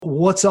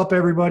What's up,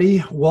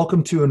 everybody?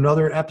 Welcome to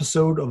another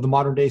episode of the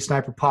Modern Day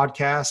Sniper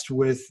Podcast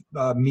with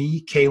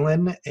me,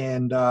 Kalen,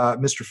 and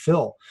Mr.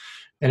 Phil.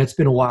 And it's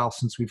been a while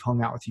since we've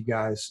hung out with you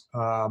guys.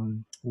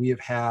 We have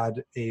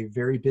had a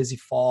very busy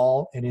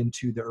fall and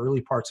into the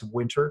early parts of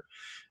winter.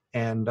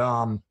 And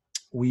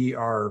we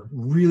are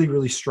really,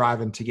 really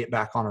striving to get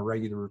back on a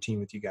regular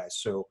routine with you guys.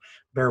 So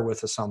bear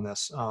with us on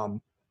this.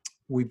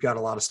 We've got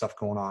a lot of stuff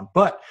going on.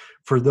 But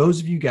for those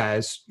of you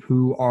guys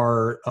who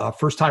are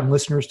first-time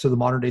listeners to the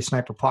Modern Day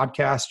Sniper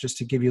Podcast, just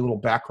to give you a little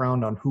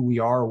background on who we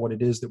are, what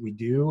it is that we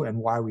do, and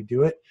why we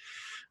do it,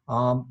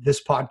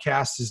 this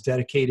podcast is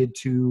dedicated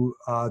to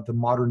the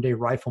modern-day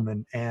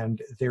rifleman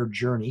and their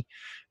journey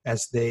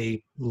as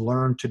they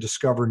learn to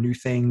discover new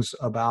things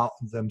about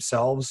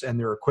themselves and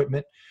their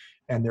equipment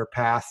and their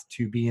path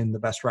to being the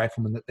best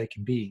rifleman that they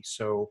can be.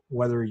 So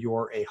whether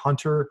you're a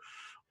hunter,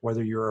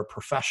 whether you're a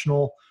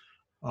professional,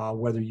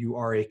 whether you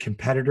are a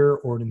competitor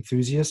or an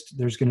enthusiast,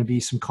 there's going to be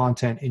some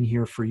content in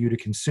here for you to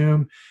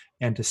consume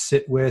and to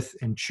sit with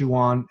and chew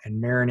on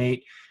and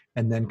marinate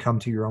and then come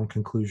to your own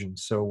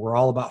conclusions. So we're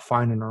all about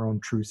finding our own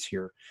truths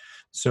here.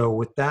 So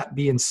with that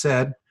being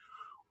said,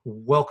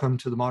 welcome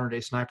to the Modern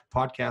Day Sniper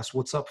Podcast.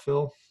 What's up,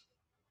 Phil?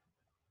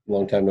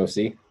 Long time no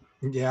see.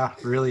 Yeah,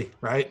 really,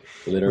 right?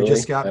 Literally. We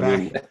just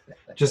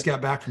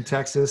got back from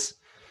Texas.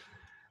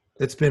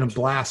 It's been a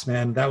blast,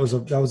 man. That was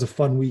a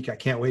fun week. I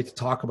can't wait to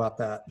talk about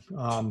that.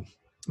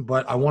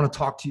 But I want to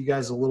talk to you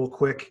guys a little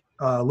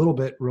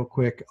bit real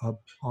quick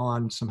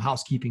on some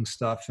housekeeping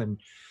stuff and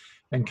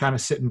kind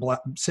of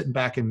sitting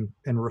back and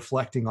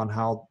reflecting on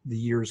how the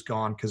year's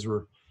gone, because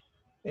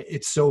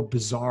it's so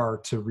bizarre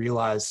to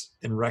realize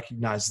and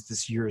recognize that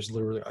this year is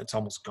literally, it's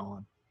almost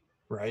gone,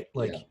 right?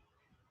 Like, yeah.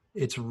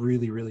 It's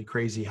really, really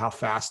crazy how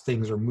fast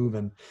things are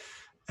moving.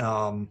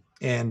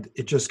 And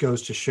it just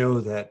goes to show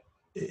that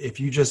if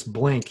you just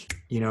blink,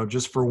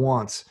 just for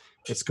once,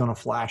 it's going to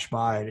flash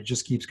by, and it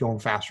just keeps going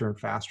faster and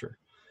faster.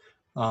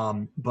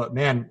 But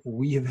man,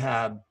 we have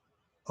had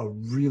a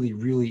really,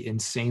 really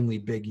insanely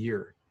big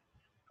year.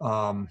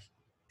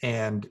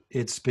 And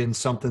it's been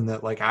something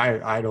that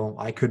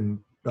I couldn't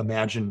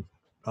imagine,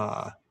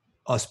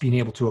 us being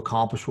able to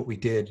accomplish what we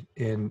did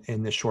in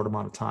this short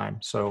amount of time.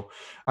 So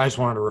I just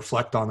wanted to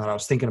reflect on that. I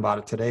was thinking about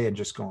it today and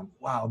just going,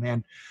 wow,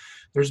 man,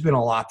 there's been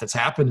a lot that's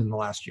happened in the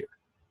last year.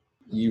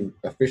 You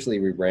officially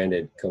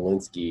rebranded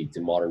Kalinsky to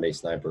Modern Day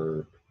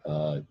Sniper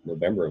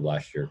November of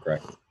last year,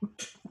 correct?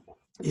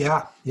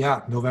 Yeah,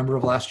 November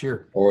of last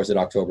year. Or was it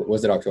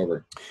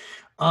October?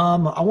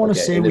 I want to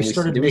say we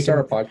started. Did we start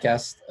our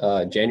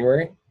podcast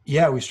January?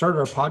 Yeah, we started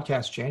our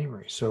podcast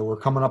January, so we're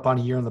coming up on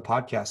a year on the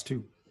podcast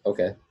too.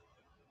 Okay.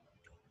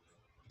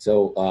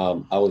 So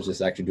I was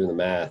just actually doing the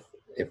math.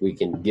 If we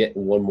can get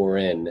one more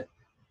in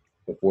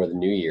before the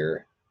new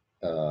year,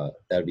 that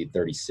would be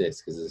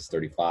 36, because this is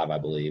 35, I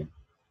believe.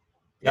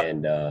 Yep.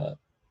 And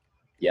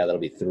that'll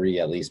be 3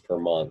 at least per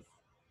month.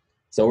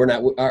 So we're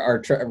not, our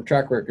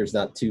track record is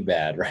not too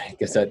bad, right?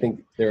 Because I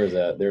think there was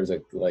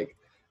a like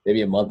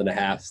maybe a month and a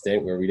half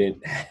stint where we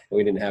didn't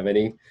have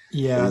any.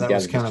 Yeah, that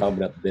was kind of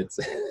chomping at the bits.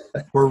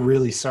 We're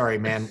really sorry,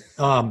 man.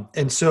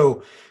 And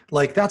so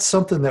that's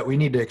something that we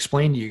need to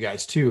explain to you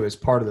guys too, as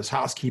part of this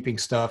housekeeping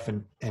stuff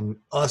and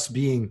us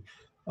being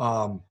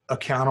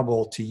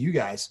accountable to you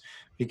guys,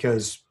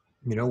 because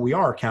we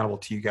are accountable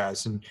to you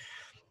guys, and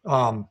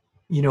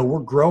we're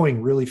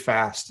growing really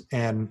fast.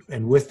 And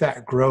with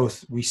that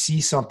growth, we see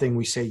something,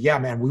 we say, yeah,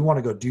 man, we want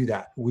to go do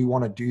that. We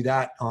want to do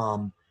that.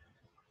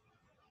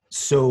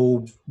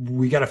 So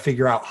we got to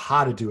figure out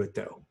how to do it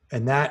though.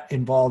 And that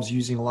involves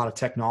using a lot of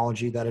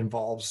technology. That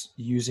involves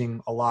using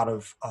a lot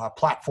of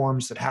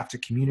platforms that have to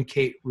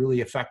communicate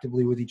really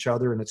effectively with each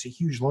other. And it's a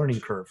huge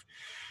learning curve.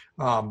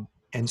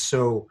 And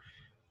so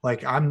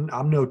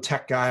I'm no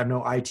tech guy, I'm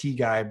no IT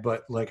guy,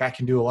 but I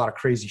can do a lot of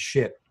crazy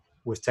shit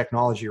with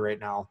technology right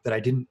now that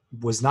I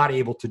was not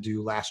able to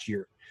do last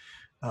year.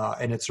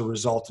 And it's a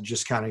result of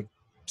just kind of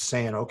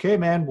saying, okay,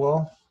 man,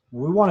 well,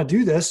 we want to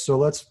do this. So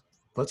let's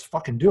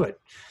fucking do it.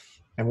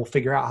 And we'll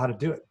figure out how to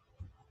do it.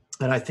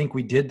 And I think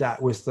we did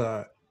that with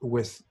the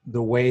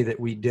way that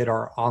we did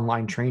our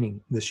online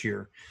training this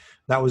year.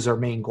 That was our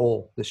main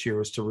goal this year,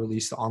 was to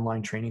release the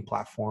online training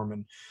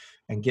platform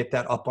and get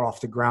that up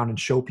off the ground and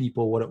show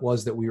people what it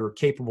was that we were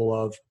capable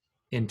of,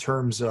 in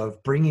terms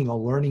of bringing a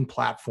learning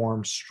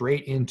platform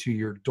straight into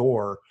your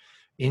door,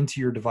 into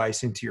your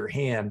device, into your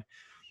hand,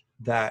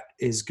 that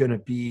is going to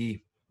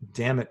be,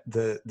 damn it,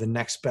 the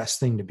next best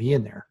thing to be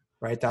in there,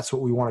 right? That's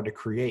what we wanted to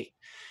create.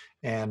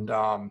 And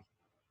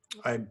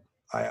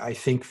I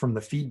think from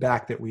the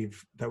feedback that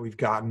we've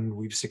gotten,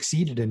 we've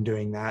succeeded in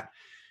doing that.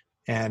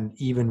 And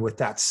even with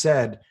that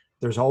said,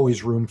 there's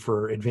always room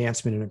for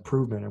advancement and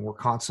improvement. And we're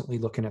constantly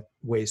looking at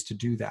ways to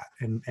do that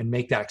and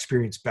make that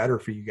experience better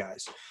for you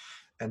guys.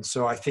 And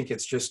so I think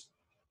it's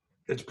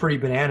pretty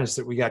bananas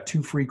that we got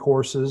 2 free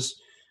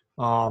courses,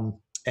 and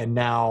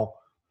now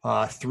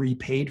 3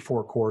 paid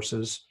for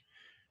courses.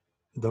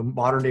 The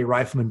Modern Day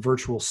Rifleman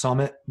Virtual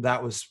Summit,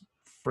 that was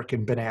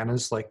freaking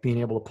bananas. Being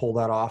able to pull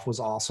that off was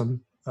awesome.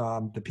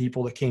 The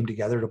people that came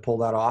together to pull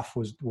that off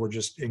were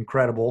just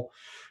incredible.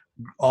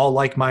 All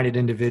like-minded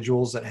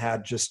individuals that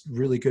had just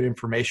really good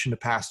information to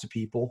pass to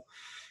people.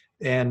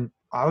 And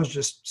I was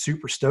just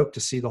super stoked to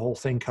see the whole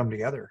thing come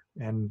together.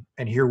 And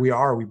here we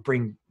are. We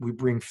bring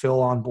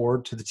Phil on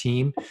board to the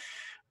team,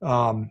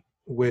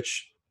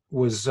 which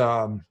was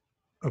a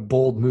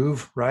bold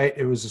move, right?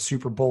 It was a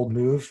super bold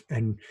move.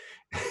 And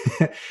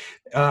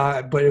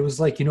but it was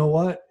like, you know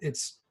what?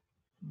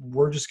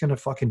 We're just going to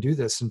fucking do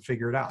this and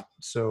figure it out.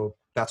 So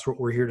that's what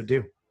we're here to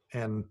do.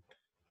 And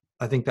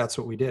I think that's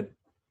what we did.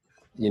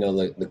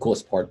 The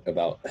coolest part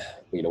about,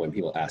 when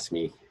people ask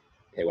me,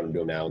 hey, what I'm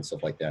doing now and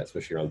stuff like that,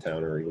 especially around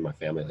town or even my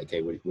family, like,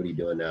 hey, what are you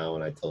doing now?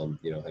 And I tell them,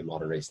 hey,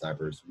 Modern Day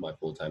Sniper is my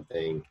full-time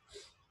thing.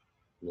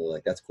 And they're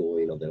like, that's cool.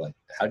 They're like,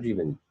 how did you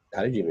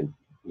even,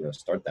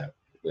 start that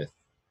with,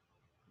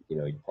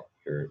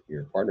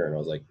 your partner? And I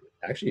was like,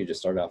 actually, it just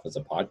started off as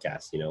a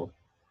podcast,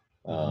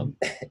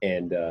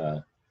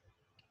 and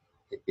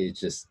it's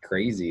just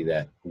crazy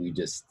that we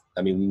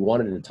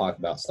wanted to talk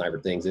about sniper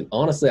things. And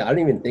honestly, I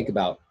didn't even think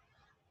about,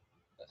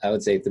 I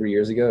would say 3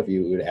 years ago, if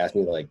you would ask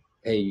me like,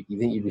 hey, you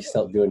think you'd be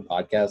still doing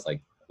podcasts? Like,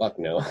 fuck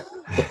no.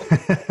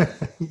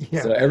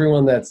 Yeah. So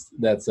everyone that's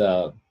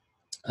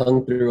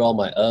hung through all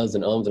my uhs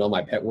and ums and all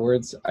my pet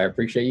words, I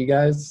appreciate you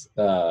guys.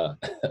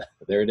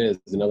 There it is,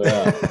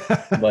 another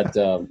But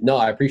no,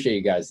 I appreciate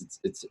you guys.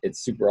 It's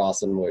super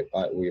awesome.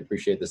 We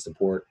appreciate the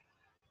support.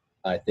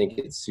 I think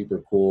it's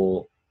super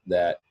cool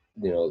that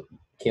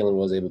Kalen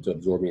was able to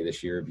absorb me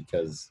this year,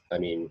 because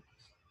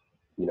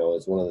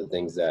it's one of the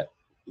things that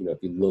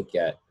if you look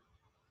at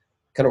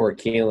kind of where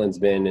Kalen's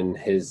been in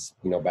his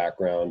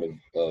background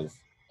of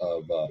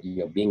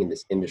being in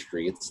this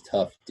industry, it's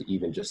tough to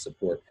even just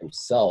support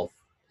himself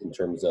in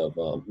terms of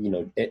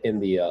in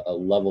the a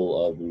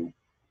level of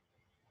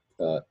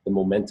the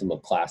momentum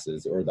of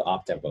classes or the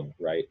op tempo,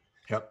 right?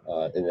 Yep.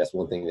 And that's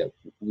one thing that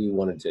we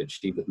wanted to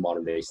achieve with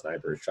Modern Day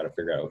Snipers, trying to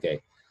figure out,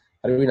 okay,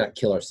 how do we not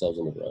kill ourselves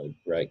on the road,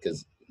 right?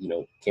 Because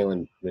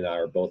Kalen and I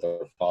are both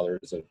our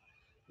fathers of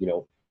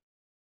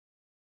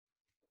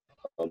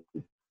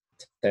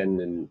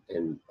 10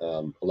 and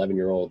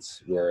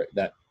 11-year-olds, where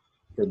that,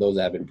 for those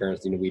that have been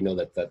parents, we know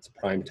that that's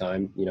prime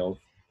time,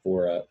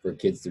 for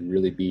kids to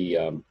really be,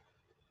 trying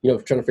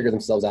to figure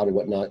themselves out and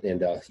whatnot.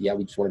 And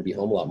we just wanted to be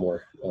home a lot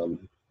more.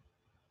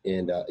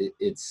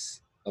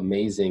 It's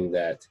amazing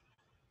that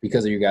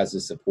because of you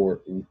guys'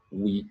 support,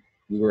 we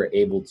were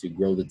able to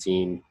grow the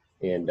team,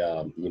 and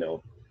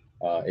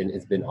and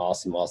it's been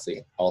awesome. Also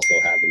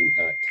having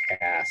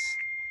Cass,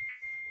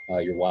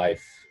 your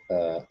wife,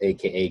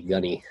 aka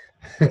Gunny,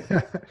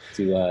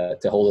 to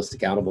hold us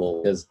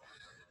accountable, because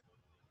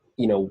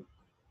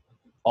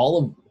all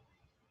of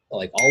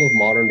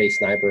Modern Day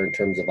Sniper in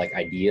terms of like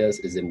ideas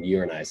is in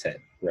your and I's head,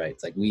 right?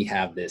 It's like we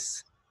have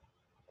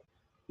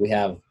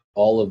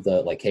all of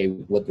the like, hey,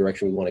 what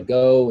direction we want to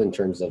go in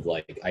terms of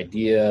like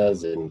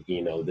ideas, and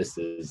this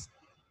is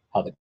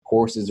how the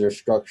courses are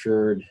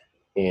structured,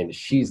 and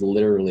she's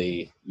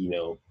literally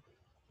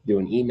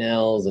doing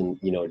emails and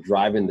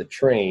driving the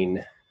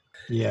train.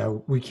 Yeah,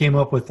 we came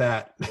up with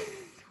that.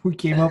 We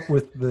came up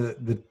with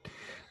the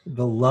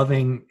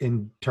loving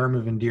in term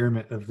of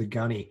endearment of the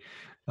Gunny.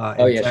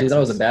 Oh yeah, Texas. She thought it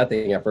was a bad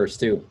thing at first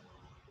too.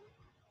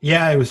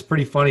 Yeah, it was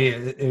pretty funny.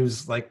 It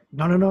was like,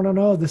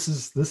 no. This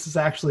is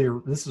actually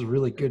this is a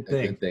really good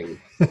thing. Good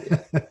thing.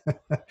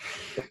 Yeah.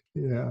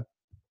 Yeah,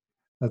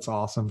 that's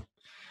awesome.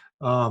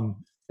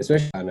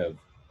 Especially kind of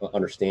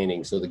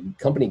understanding. So the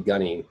company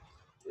Gunny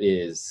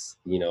is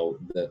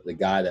the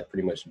guy that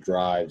pretty much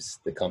drives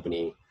the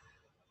company,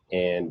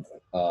 and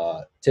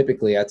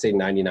typically I'd say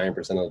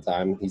 99% of the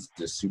time he's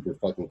just super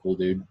fucking cool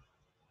dude.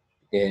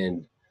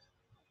 And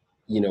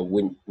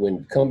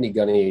when company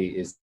Gunny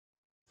is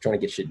trying to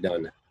get shit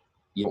done,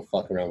 you don't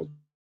fuck around with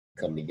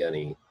company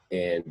Gunny.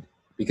 And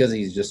because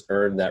he's just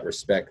earned that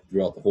respect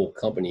throughout the whole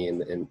company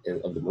and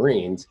of the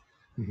Marines,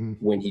 mm-hmm.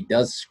 when he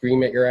does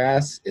scream at your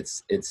ass,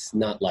 it's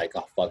not like,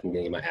 oh, fucking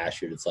getting my ass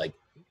shoot. It's like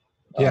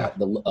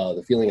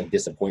the feeling of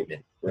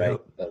disappointment, right?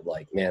 Yep. Of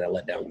like, man, I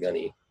let down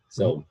Gunny.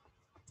 So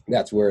mm-hmm.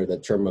 that's where the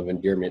term of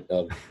endearment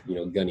of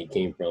Gunny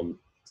came from.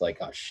 It's like,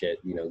 oh shit,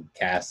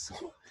 Cass,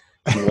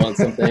 you want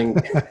something?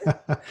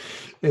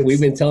 We've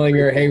been telling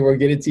her, hey, we'll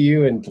get it to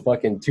you, and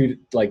fucking 2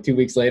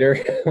 weeks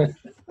later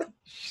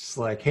she's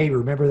like, hey,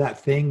 remember that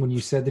thing when you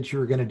said that you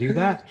were going to do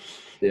that?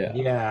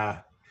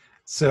 Yeah.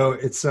 So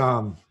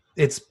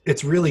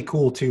it's really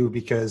cool too,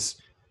 because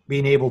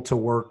being able to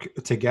work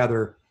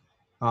together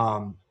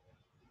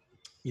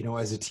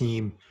as a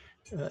team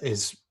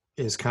is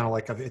kind of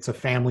like it's a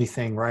family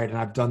thing, right? And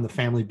I've done the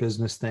family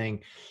business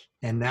thing,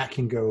 and that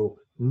can go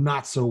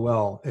not so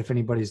well if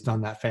anybody's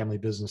done that family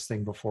business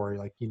thing before.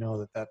 Like,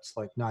 that's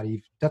like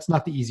that's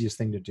not the easiest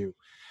thing to do.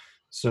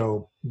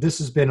 So this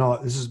has been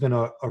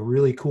a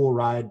really cool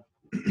ride.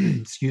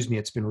 Excuse me.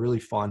 It's been really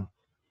fun,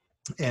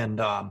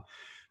 and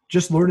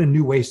just learning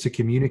new ways to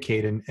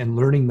communicate and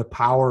learning the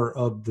power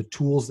of the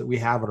tools that we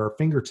have at our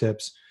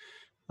fingertips.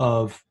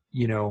 Of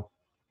we're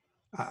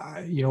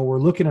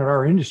looking at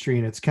our industry,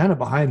 and it's kind of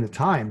behind the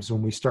times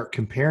when we start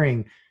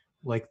comparing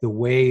like the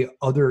way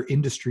other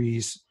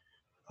industries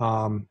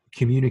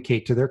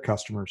communicate to their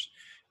customers.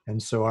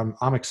 And so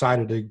I'm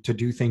excited to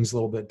do things a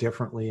little bit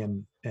differently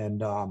and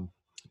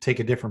take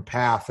a different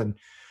path. And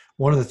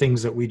one of the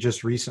things that we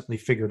just recently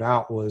figured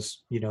out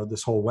was,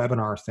 this whole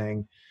webinar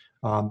thing.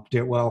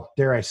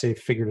 Dare I say,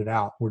 figured it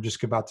out. We're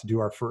just about to do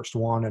our first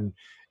one. And,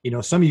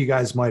 some of you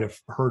guys might have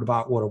heard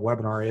about what a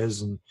webinar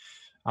is, and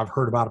I've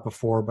heard about it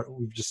before, but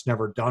we've just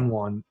never done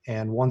one.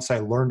 And once I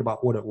learned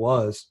about what it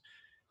was,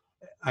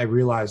 I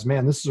realized,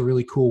 man, this is a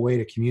really cool way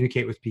to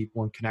communicate with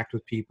people and connect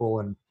with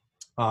people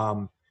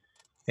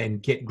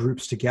and get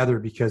groups together,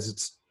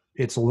 because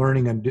it's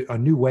learning a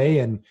new way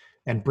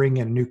and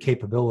bringing a new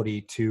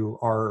capability to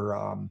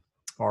our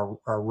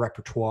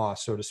repertoire,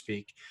 so to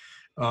speak.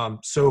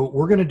 So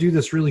we're going to do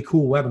this really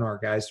cool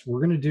webinar, guys. We're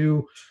going to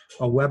do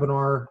a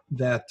webinar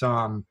that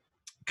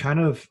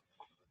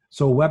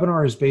so a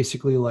webinar is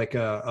basically like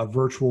a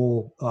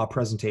virtual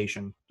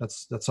presentation.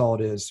 That's all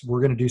it is.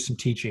 We're going to do some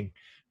teaching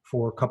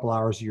for a couple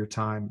hours of your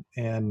time.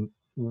 And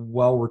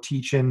while we're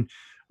teaching,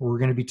 we're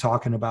going to be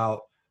talking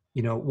about,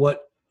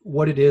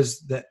 what it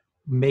is that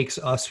makes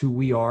us who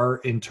we are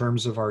in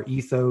terms of our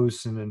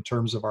ethos and in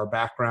terms of our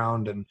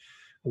background and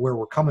where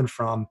we're coming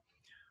from.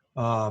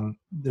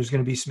 There's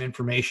going to be some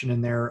information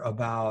in there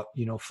about,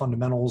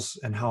 fundamentals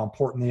and how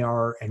important they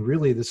are. And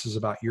really, this is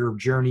about your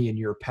journey and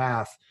your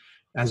path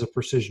as a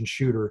precision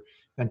shooter,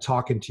 and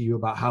talking to you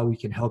about how we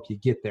can help you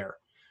get there,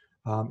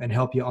 and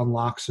help you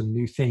unlock some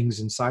new things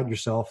inside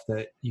yourself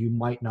that you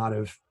might not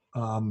have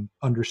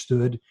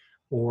understood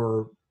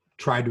or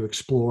tried to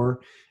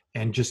explore,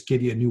 and just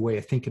give you a new way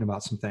of thinking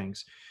about some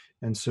things.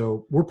 And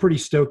so we're pretty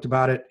stoked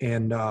about it.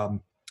 And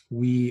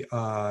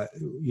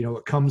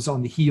it comes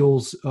on the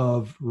heels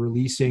of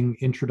releasing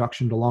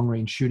Introduction to Long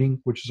Range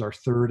Shooting, which is our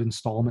third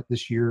installment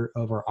this year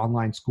of our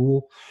online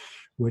school,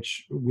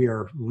 which we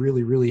are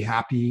really, really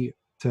happy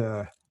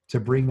to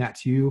bring that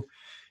to you.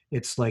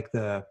 It's like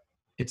the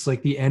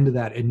end of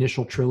that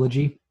initial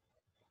trilogy,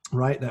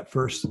 right? The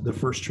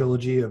first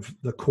trilogy of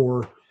the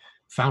core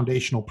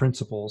foundational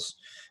principles.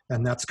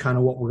 And that's kind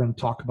of what we're going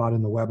to talk about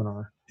in the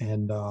webinar.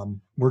 And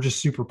we're just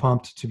super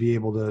pumped to be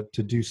able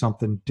to do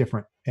something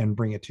different and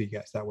bring it to you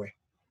guys that way.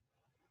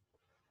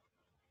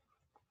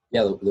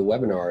 Yeah, the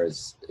webinar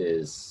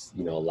is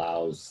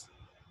allows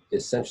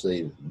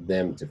essentially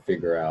them to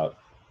figure out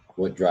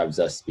what drives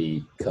us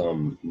to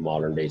become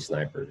modern day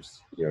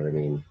snipers. You know what I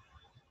mean?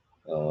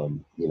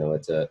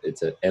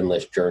 It's an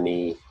endless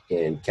journey,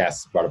 and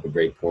Cass brought up a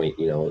great point.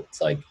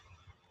 It's like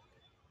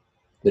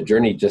the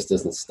journey just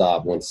doesn't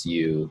stop once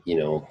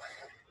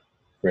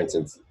for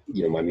instance,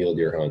 my mule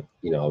deer hunt,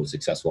 I was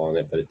successful on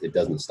it, but it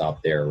doesn't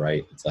stop there,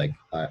 right? It's like,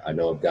 I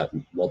know I've got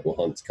multiple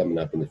hunts coming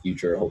up in the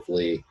future,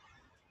 hopefully.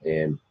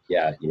 And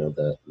yeah,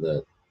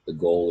 the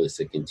goal is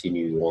to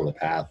continue on the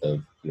path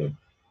of,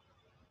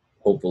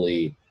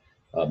 hopefully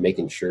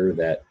making sure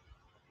that,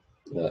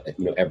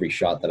 every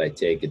shot that I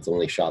take, it's the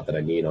only shot that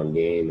I need on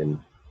game. And,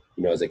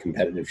 as a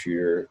competitive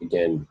shooter,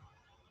 again,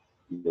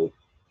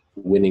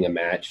 winning a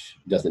match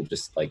doesn't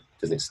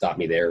stop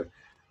me there,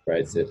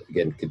 right? It's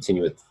again,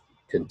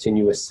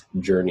 continuous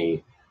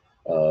journey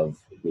of,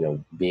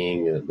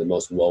 being the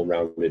most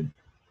well-rounded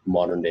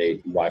modern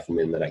day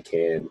rifleman that I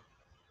can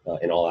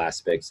in all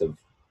aspects of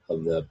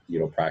the,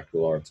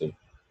 practical arts of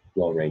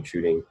long range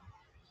shooting.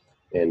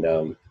 And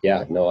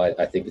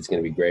I think it's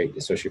going to be great,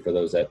 especially for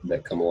those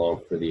that come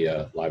along for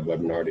the live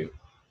webinar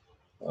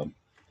to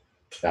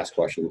ask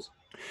questions.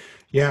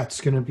 Yeah,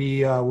 it's going to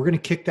be, we're going to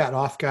kick that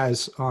off,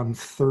 guys, on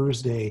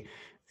Thursday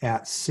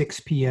at 6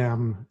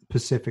 p.m.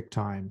 Pacific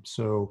time.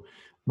 So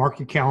mark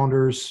your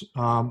calendars.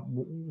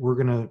 We're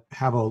going to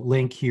have a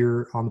link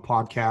here on the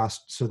podcast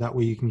so that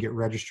way you can get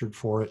registered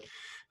for it.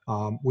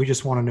 We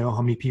just want to know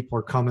how many people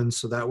are coming,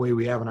 so that way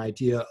we have an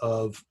idea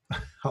of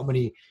how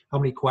many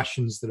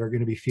questions that are going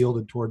to be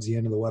fielded towards the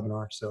end of the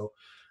webinar. So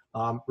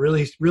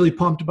really, really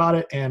pumped about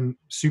it, and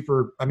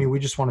super. I mean, we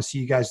just want to see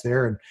you guys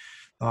there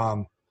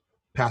and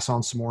pass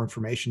on some more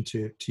information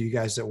to you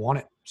guys that want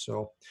it.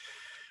 So,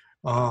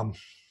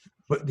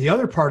 but the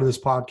other part of this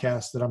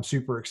podcast that I'm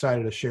super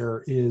excited to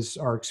share is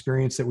our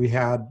experience that we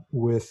had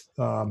with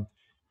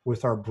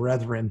our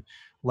brethren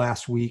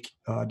last week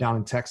down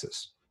in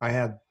Texas.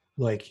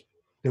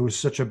 It was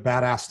such a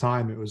badass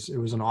time. It was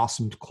an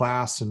awesome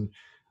class and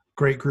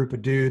great group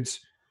of dudes,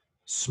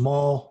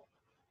 small,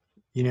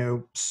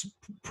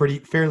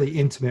 fairly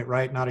intimate,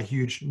 right? Not a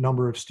huge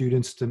number of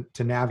students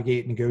to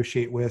navigate,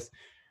 negotiate with.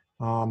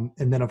 And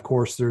then of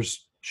course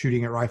there's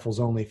shooting at rifles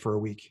only for a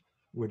week,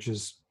 which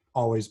is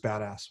always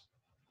badass.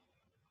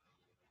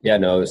 Yeah,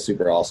 no, it was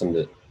super awesome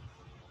to,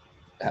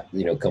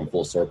 come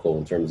full circle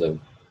in terms of,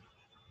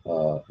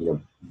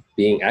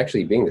 being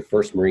the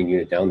first Marine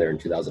unit down there in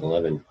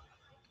 2011.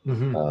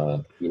 Mm-hmm.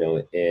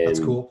 And that's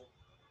cool.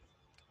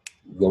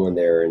 Going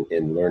there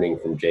and learning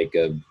from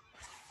Jacob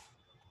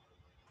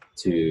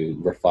to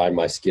refine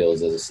my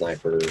skills as a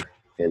sniper,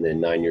 and then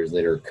 9 years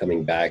later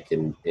coming back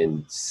and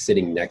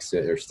sitting next to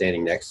or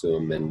standing next to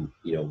him and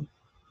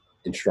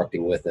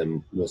instructing with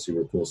him was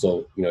super cool.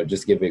 So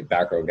just to give a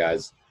background,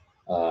 guys,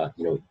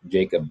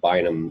 Jacob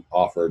Bynum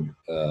offered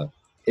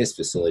his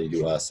facility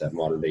to us at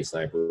Modern Day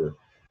Sniper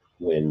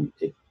when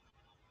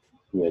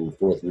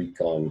 4th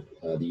Recon,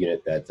 the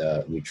unit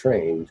that we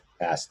trained,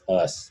 asked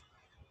us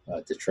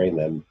to train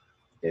them.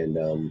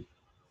 And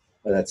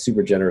that's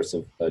super generous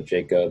of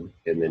Jacob.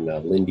 And then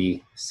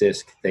Lindy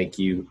Sisk, thank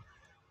you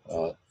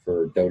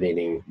for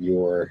donating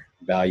your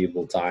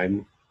valuable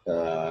time,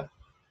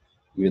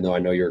 even though I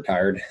know you're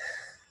tired.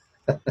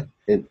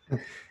 and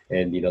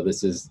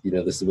this is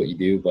what you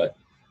do. But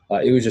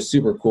it was just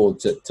super cool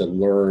to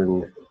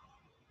learn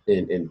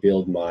and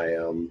build my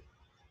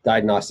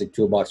diagnostic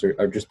toolbox,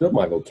 or just build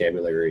my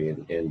vocabulary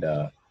and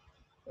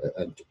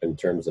in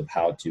terms of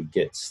how to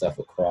get stuff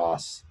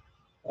across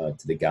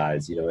to the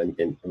guys,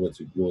 and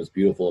what's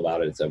beautiful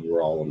about it is that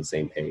we're all on the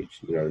same page.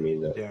 You know what I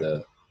mean?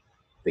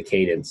 The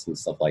cadence and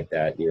stuff like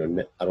that.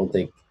 I don't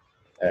think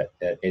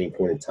at any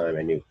point in time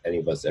I knew any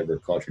of us ever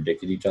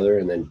contradicted each other.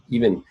 And then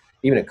even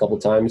a couple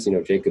times,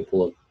 Jacob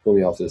pulled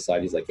me off to the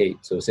side. He's like, "Hey,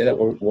 so say that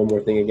one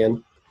more thing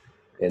again,"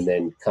 and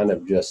then kind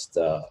of just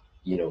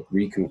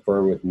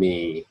reconfirm with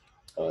me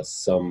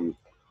some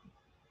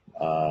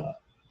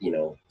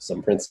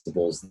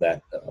principles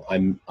that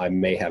I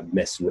may have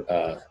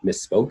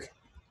misspoke.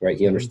 Right?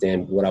 He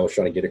understand what I was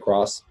trying to get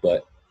across,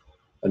 but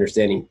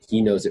understanding he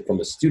knows it from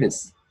a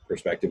student's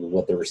perspective of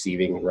what they're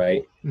receiving,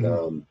 right?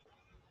 Mm-hmm.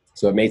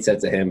 So it made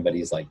sense to him, but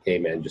he's like, "Hey,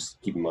 man, just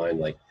keep in mind,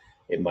 like,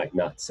 it might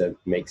not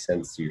make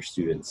sense to your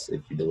students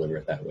if you deliver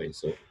it that way."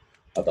 So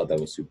I thought that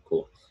was super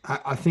cool.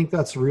 I think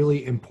that's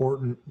really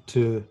important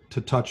to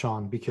touch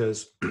on,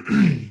 because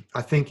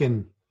I think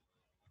in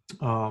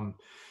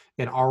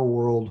our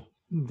world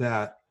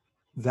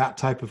that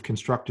type of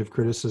constructive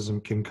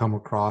criticism can come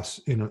across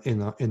in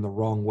the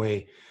wrong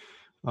way,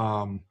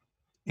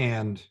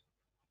 and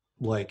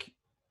like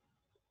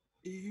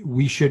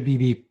we should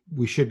be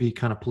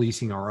kind of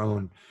policing our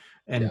own.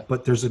 And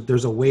but there's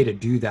a way to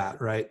do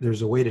that, right?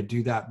 There's a way to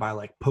do that by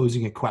like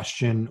posing a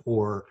question,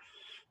 or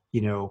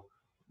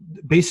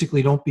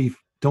basically don't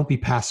be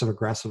passive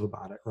aggressive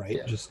about it, right?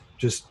 Yeah.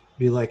 Just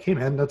be like, "Hey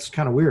man, that's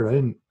kind of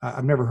weird.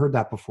 I've never heard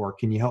that before.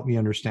 Can you help me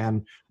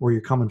understand where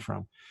you're coming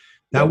from?"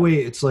 That way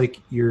it's like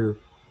you're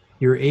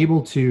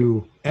able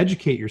to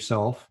educate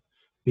yourself,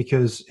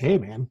 because, hey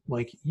man,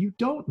 like, you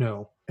don't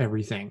know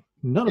everything.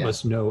 None of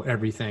us know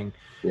everything.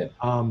 Yeah.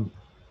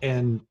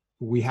 And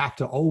we have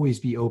to always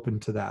be open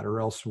to that, or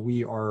else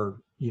we are,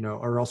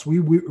 or else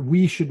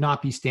we should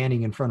not be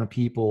standing in front of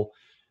people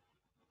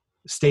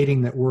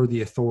stating that we're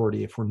the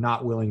authority if we're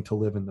not willing to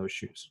live in those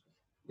shoes.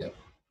 Yep.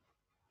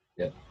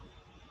 Yep.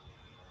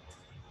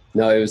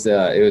 No,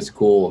 it was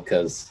cool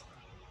because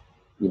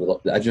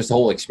just the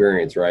whole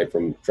experience, right?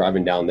 From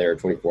driving down there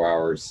 24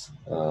 hours.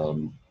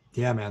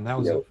 Yeah, man, that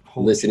was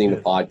listening to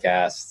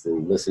podcasts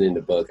and listening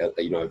to book.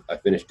 I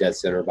finished Dead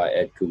Center by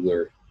Ed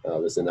Kugler.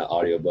 Listen to that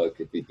audiobook.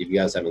 If you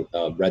guys haven't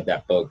read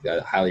that book, I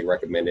highly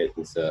recommend it.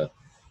 It's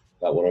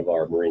about one of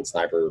our Marine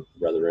sniper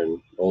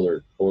brethren,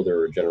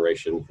 older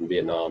generation from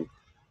Vietnam,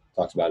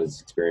 talks about his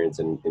experience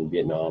in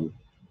Vietnam.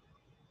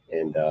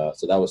 And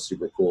so that was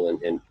super cool.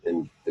 And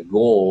the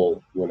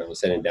goal when I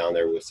was heading down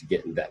there was to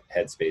get in that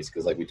headspace,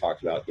 because like we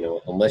talked about,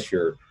 unless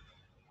you're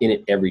in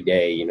it every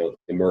day,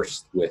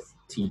 immersed with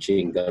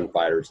teaching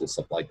gunfighters and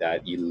stuff like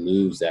that, you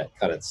lose that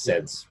kind of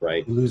sense,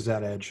 right? You lose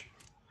that edge.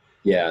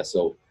 Yeah.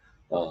 So,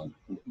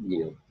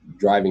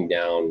 driving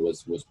down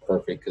was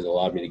perfect, because it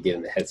allowed me to get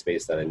in the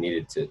headspace that I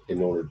needed to,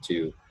 in order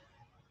to,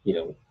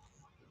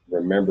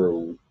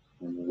 remember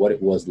what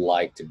it was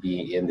like to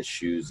be in the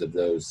shoes of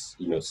those,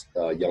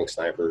 young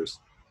snipers,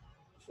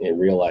 and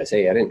realize,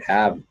 hey, I didn't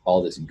have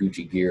all this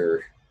Gucci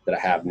gear that I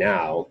have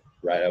now,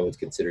 right? I would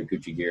consider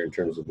Gucci gear in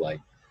terms of like,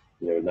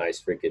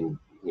 nice freaking,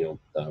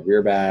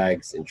 rear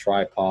bags and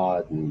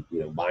tripod and,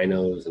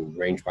 binos and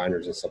range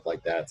finders and stuff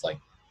like that. It's like,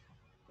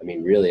 I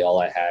mean, really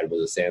all I had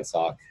was a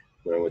sandstock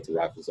when I went to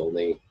rifles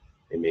only,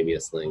 and maybe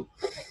a sling.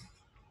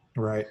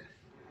 Right.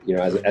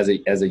 As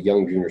a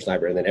young junior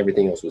sniper, and then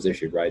everything else was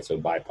issued, right? So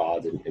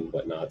bipods and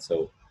whatnot.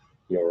 So,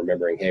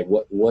 remembering, hey,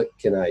 what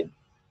can I,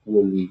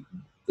 when we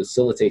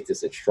facilitate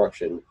this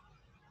instruction,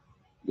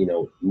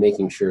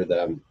 making sure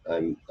that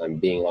I'm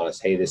being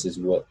honest. Hey, this is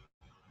what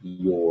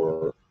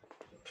your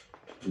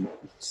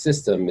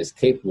system is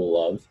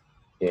capable of,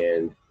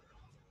 and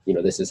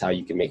this is how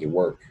you can make it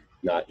work.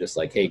 Not just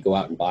like, hey, go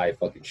out and buy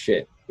fucking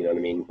shit, you know what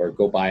I mean, or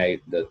go buy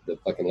the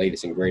fucking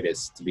latest and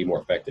greatest to be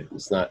more effective.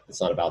 It's not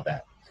about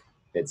that.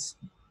 It's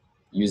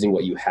using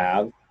what you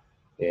have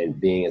and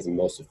being as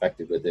most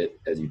effective with it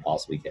as you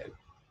possibly can.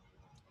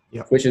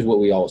 Yeah, which is what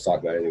we always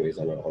talk about anyways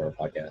on our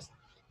podcast.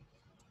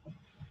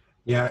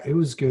 Yeah, it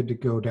was good to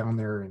go down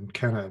there and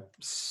kind of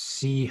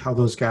see how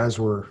those guys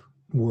were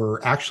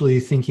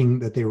actually thinking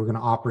that they were going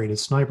to operate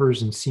as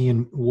snipers, and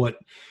seeing what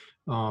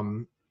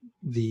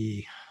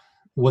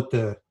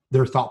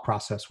their thought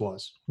process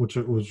was, which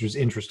was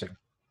interesting.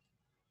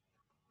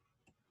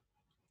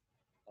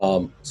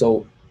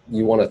 So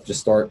you want to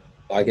just start?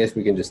 I guess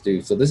we can just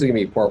do. So this is going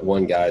to be part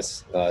one,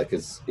 guys,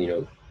 because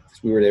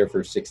we were there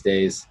for 6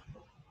 days.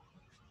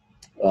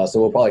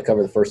 So we'll probably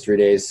cover the first 3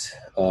 days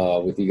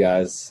with you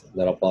guys.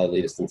 That'll probably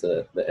lead us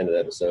into the end of the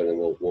episode, and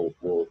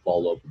we'll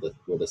follow up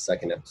with a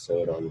second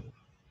episode on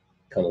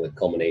kind of the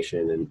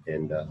culmination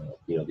and the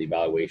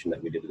evaluation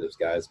that we did with those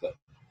guys. But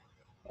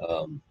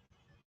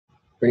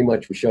pretty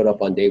much we showed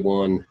up on day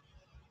one,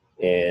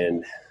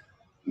 and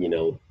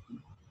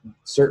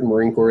certain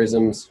Marine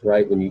Corps-isms,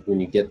 right? When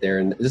you get there,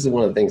 and this is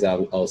one of the things I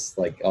was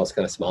kind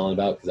of smiling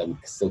about because I'm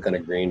still kind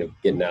of green of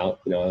getting out.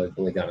 I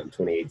only got out in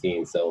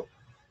 2018, so.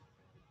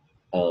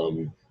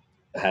 I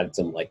had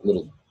some like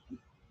little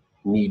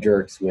knee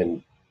jerks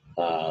when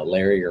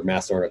Larry or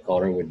Master Sergeant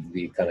Connor would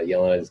be kind of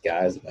yelling at his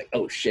guys like,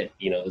 "Oh shit,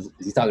 is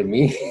he talking to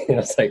me?" And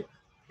I was like,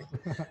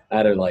 I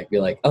had to be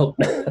like, "Oh,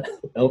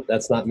 nope,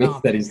 that's not me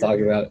that he's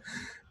talking about.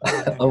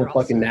 I'm a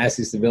fucking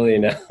nasty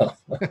civilian now."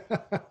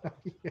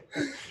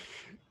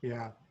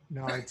 Yeah,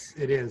 no,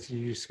 it is.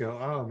 You just go,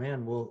 "Oh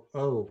man,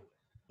 well,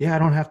 yeah, I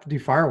don't have to do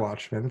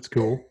Firewatch, man. That's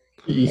cool."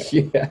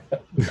 Yeah.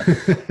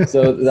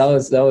 So that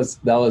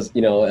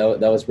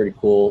was pretty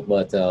cool.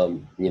 But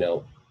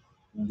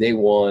day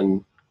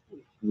one,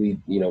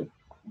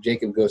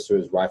 Jacob goes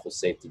through his rifle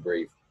safety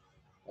brief,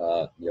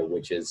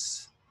 which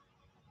is,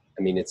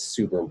 it's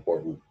super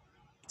important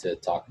to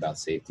talk about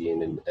safety,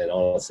 and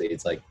honestly,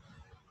 it's like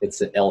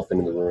it's an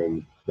elephant in the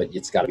room, but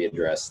it's got to be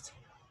addressed,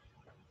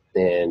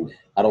 and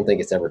I don't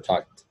think it's ever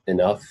talked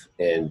enough.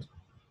 And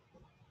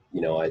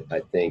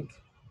I think.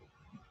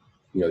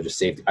 Just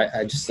safety.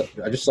 I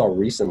just saw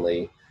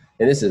recently,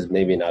 and this is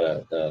maybe not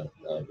a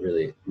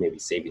really maybe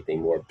safety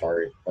thing, more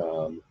target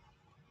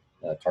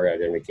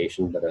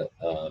identification, but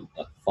a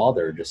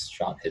father just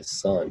shot his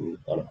son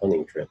on a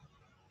hunting trip.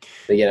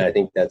 Again, I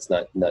think that's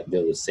not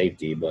dealing with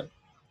safety, but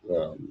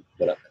there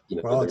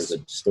was a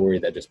story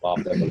that just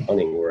popped up on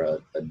hunting where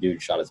a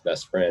dude shot his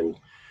best friend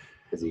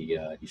because he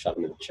shot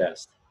him in the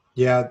chest.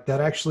 Yeah,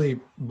 that actually,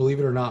 believe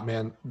it or not,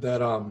 man,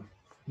 that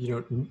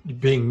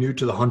being new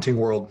to the hunting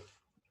world,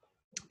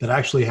 that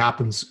actually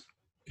happens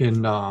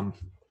in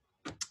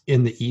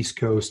the East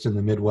Coast and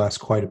the Midwest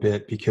quite a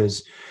bit,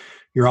 because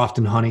you're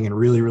often hunting in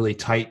really, really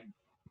tight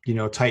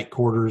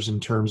quarters in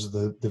terms of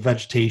the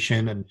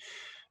vegetation, and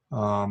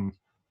that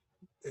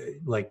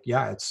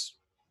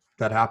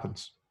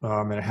happens,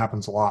 and it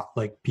happens a lot.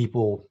 Like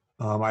people,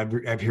 I've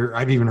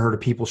even heard of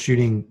people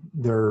shooting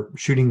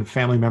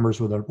family members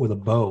with a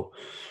bow,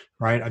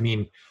 right?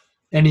 Any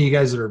of you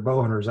guys that are bow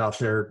hunters out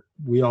there,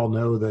 we all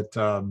know that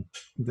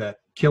that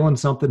killing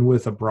something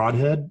with a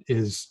broadhead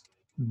is,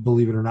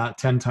 believe it or not,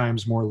 10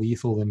 times more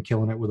lethal than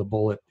killing it with a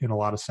bullet in a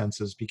lot of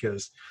senses,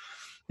 because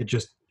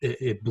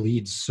it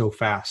bleeds so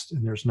fast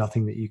and there's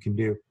nothing that you can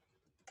do.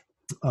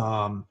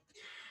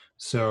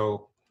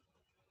 So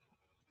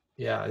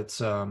yeah,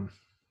 it's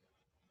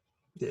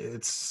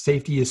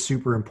safety is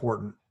super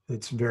important.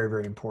 It's very,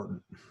 very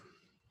important.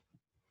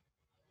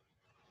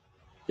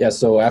 Yeah.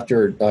 So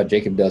after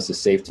Jacob does the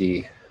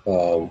safety,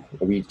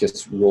 we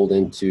just rolled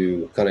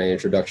into kind of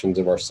introductions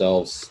of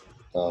ourselves,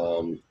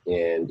 and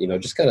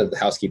just kind of the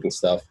housekeeping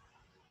stuff,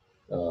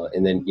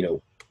 and then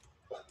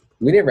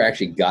we never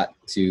actually got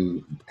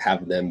to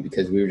have them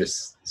because we were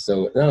just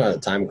so not on a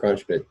time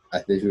crunch, but I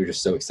think we were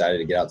just so excited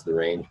to get out to the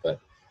range. But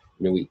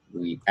we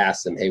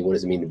asked them, hey, what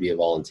does it mean to be a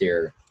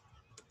volunteer?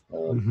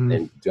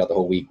 And throughout the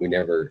whole week,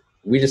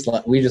 we just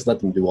let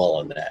them do all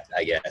on that,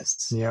 I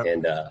guess. Yep.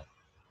 And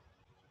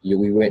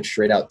we went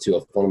straight out to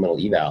a fundamental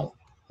eval.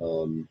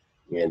 And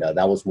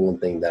that was one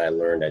thing that I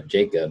learned at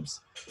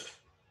Jacobs.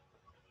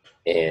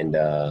 And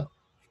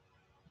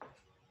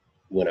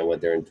when I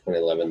went there in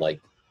 2011,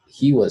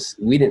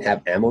 we didn't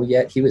have ammo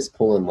yet. He was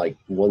pulling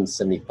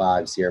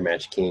 175 Sierra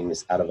Match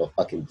Kings out of a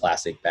fucking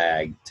plastic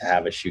bag to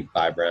have us shoot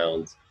 5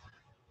 rounds.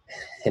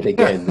 And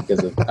again,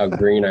 because of how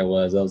green I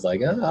was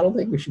like, I don't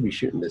think we should be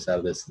shooting this out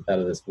of this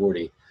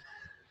 40.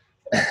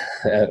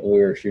 We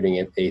were shooting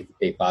at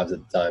A5s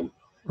at the time.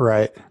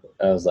 Right.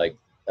 I was like,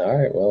 all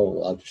right,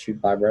 well, I'll just shoot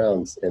 5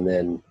 rounds. And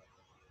then,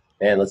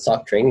 man, let's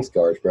talk training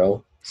scars,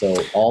 bro.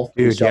 So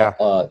we shot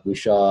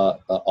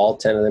all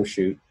 10 of them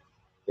shoot.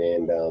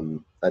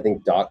 And I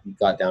think Doc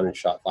got down and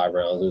shot 5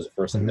 rounds. It was the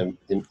first time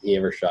he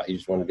ever shot. He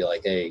just wanted to be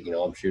like, hey,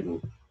 I'm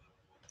shooting.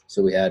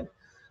 So we had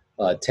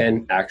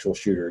 10 actual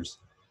shooters.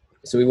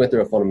 So we went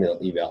through a fundamental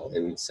eval,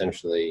 and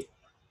essentially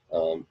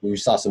we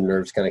saw some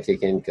nerves kind of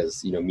kick in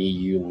because, me,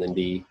 you,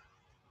 Lindy,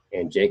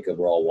 and Jacob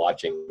were all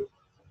watching,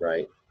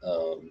 right?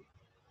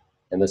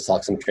 And let's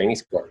talk some training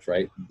scars,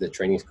 right? The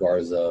training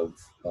scars of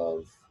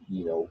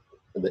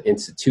the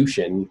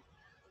institution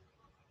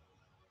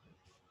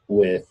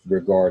with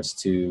regards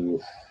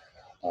to,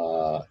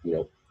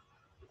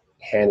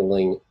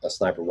 handling a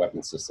sniper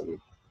weapon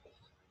system.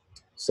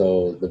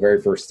 So the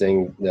very first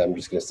thing that I'm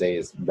just going to say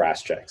is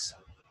brass checks.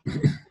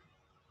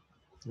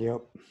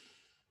 Yep.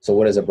 So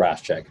what is a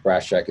brass check? A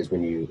brass check is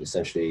when you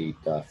essentially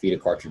feed a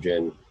cartridge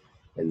in,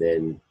 and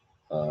then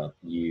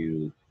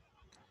you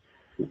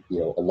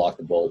unlock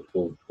the bolt,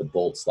 pull the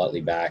bolt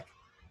slightly back,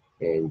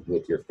 and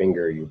with your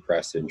finger you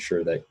press to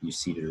ensure that you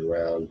seat it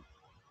around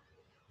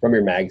from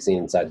your magazine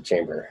inside the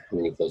chamber, and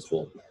then you close the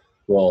bolt.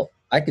 Well,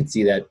 I could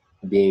see that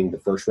being the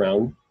first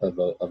round of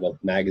a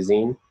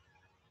magazine,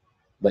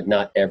 but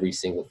not every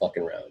single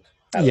fucking round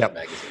out of that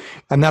magazine.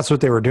 And that's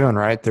what they were doing,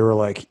 right? They were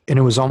like, and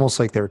it was almost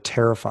like they were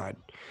terrified.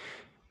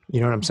 You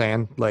know what I'm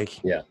saying?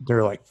 Like, Yeah.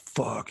 they're like,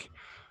 fuck,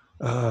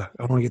 I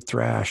want to get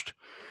thrashed.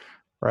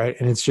 Right.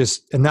 And it's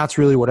just, and that's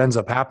really what ends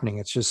up happening.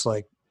 It's just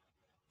like,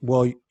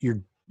 well,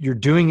 you're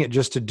doing it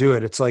just to do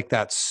it. It's like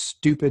that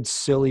stupid,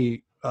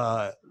 silly,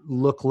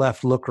 look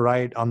left, look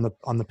right on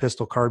the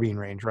pistol carbine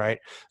range, right?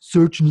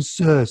 Search and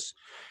assess.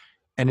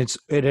 And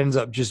it ends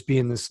up just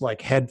being this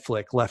like head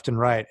flick left and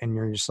right. And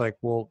you're just like,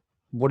 well,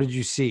 what did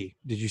you see?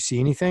 Did you see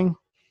anything?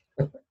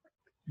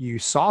 You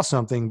saw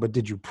something, but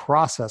did you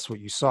process what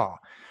you saw?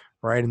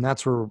 Right. And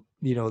that's where,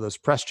 you know, those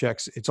press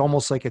checks, it's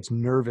almost like it's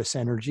nervous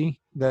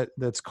energy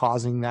that's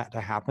causing that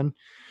to happen.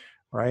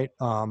 Right.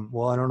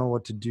 Well, I don't know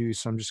what to do,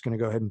 so I'm just going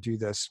to go ahead and do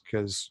this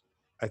because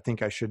I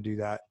think I should do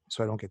that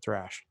so I don't get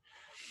thrashed.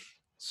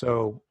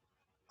 So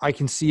I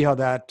can see how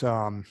that,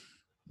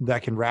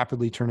 that can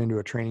rapidly turn into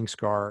a training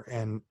scar.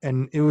 And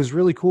it was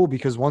really cool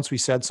because once we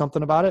said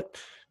something about it,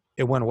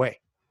 it went away.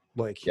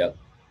 Like, Yep.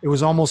 it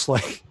was almost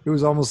like,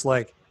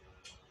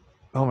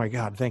 oh my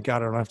God, thank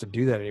God I don't have to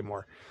do that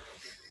anymore.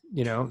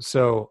 You know?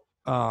 So,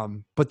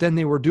 but then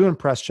they were doing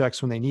press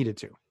checks when they needed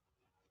to.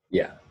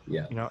 Yeah.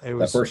 Yeah. You know, it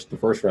was the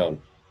first round.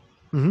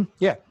 Mm-hmm,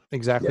 yeah,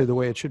 exactly the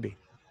way it should be.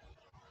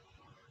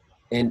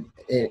 And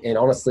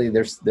honestly,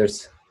 there's,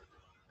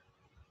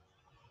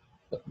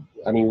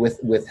 I mean,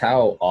 with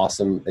how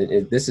awesome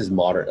this is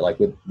modern, like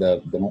with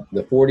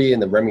the 40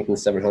 and the Remington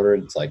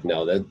 700, it's like,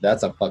 no,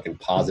 that's a fucking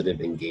positive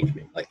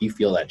engagement. Like you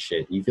feel that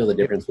shit. You feel the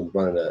difference when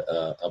running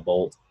a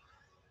bolt,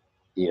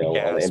 you know,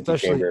 on the empty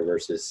chamber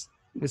versus.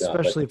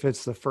 Especially if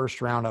it's the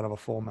first round out of a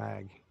full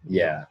mag.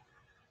 Yeah.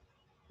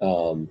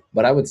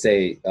 But I would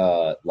say,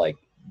 like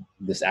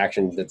this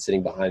action that's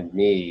sitting behind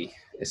me,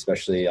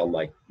 especially on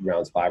like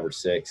rounds 5 or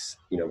 6,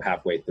 you know,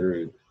 halfway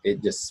through,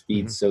 it just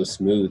speeds so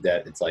smooth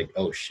that it's like,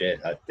 oh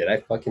shit, did I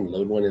fucking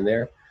load one in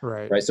there?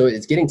 Right. So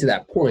it's getting to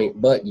that point,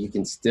 but you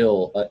can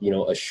still, you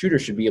know, a shooter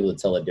should be able to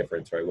tell a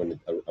difference, right? When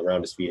a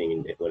round is feeding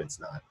and when it's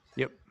not.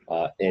 Yep.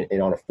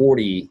 And on a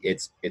 40,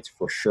 it's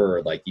for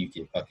sure, like you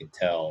can fucking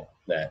tell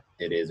that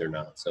it is or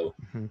not. So,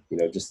 you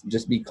know,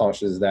 just be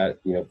cautious of that,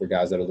 you know, for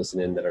guys that are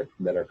listening that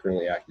are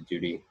currently active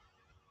duty,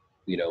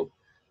 you know,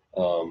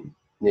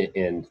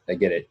 and I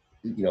get it,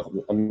 you know,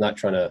 I'm not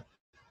trying to,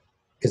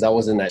 because I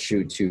was in that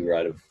shoe too,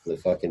 right, of the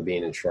fucking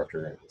being an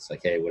instructor. It's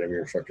like, hey, whatever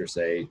your instructor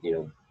say, you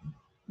know,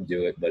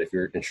 do it. But if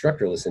your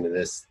instructor listen to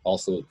this,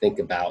 also think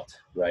about,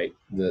 right,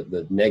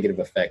 the negative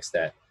effects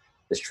that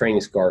this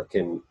training scar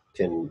can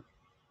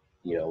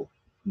you know,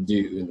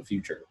 do in the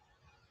future.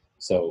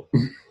 So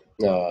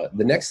the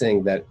next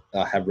thing that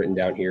I have written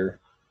down here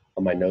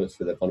on my notes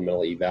for the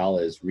fundamental eval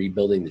is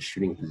rebuilding the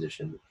shooting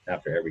position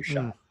after every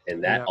shot.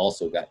 And that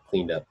also got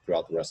cleaned up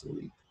throughout the rest of the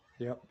week.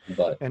 Yep.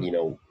 But, you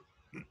know,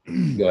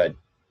 go ahead.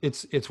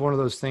 It's one of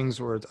those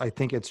things where I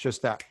think it's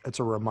just that it's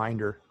a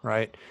reminder,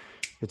 right?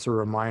 It's a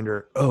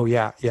reminder. Oh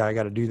yeah, I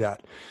got to do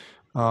that.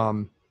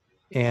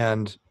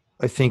 And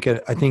I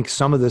think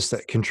some of this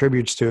that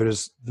contributes to it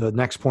is the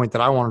next point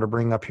that I wanted to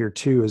bring up here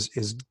too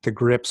is the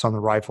grips on the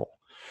rifle.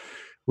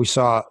 We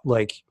saw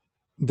like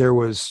there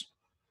was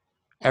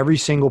every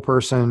single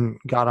person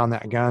got on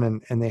that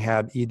gun and they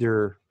had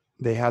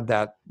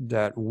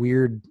that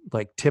weird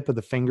like tip of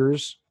the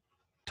fingers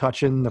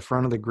touching the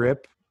front of the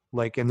grip,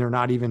 like, and they're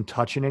not even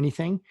touching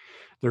anything.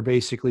 They're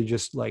basically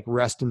just like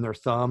resting their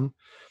thumb,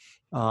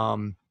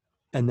 and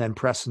then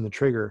pressing the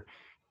trigger.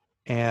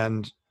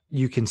 And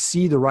you can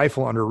see the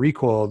rifle under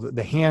recoil,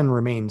 the hand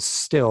remains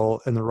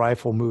still and the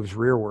rifle moves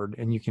rearward.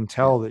 And you can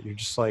tell that you're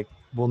just like,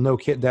 well, no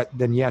kid,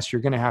 then yes,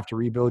 you're going to have to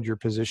rebuild your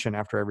position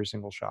after every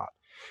single shot.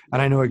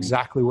 And I know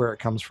exactly where it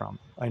comes from.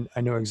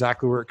 I know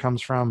exactly where it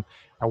comes from.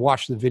 I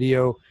watched the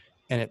video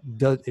and it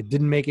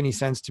didn't make any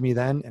sense to me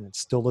then. And it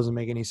still doesn't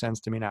make any sense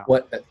to me now.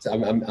 What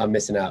I'm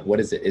missing out. What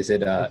is it? Is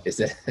it a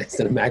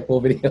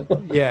Magpul video?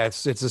 Yeah,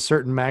 it's a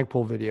certain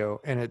Magpul video.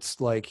 And it's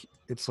like,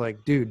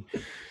 dude,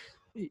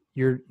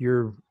 you're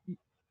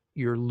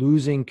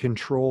losing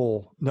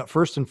control. Now,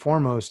 first and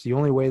foremost, the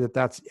only way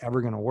that's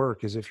ever going to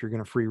work is if you're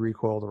going to free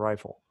recoil the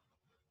rifle,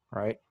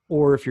 right?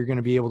 Or if you're going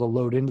to be able to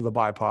load into the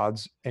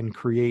bipods and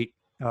create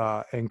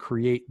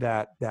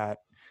that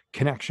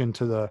connection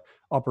to the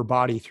upper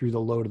body through the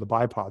load of the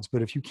bipods.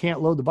 But if you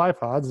can't load the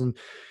bipods,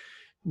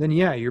 then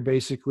yeah, you're going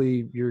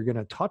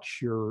to touch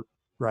your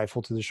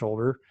rifle to the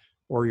shoulder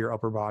or your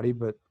upper body,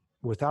 but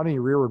without any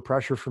rearward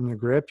pressure from the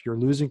grip, you're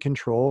losing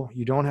control.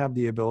 You don't have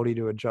the ability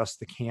to adjust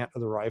the cant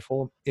of the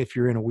rifle. If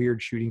you're in a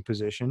weird shooting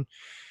position,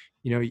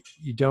 you know,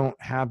 you don't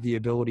have the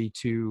ability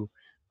to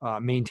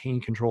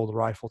maintain control of the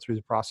rifle through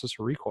the process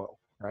of recoil.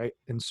 Right.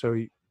 And so,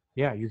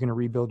 yeah, you're going to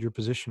rebuild your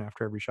position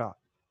after every shot.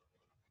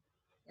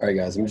 All right,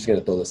 guys, I'm just going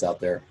to throw this out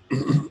there.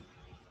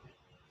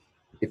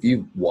 If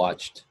you've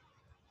watched,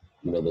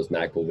 you know, those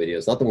Magpul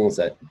videos, not the ones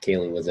that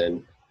Kalen was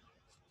in,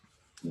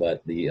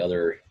 but the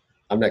other,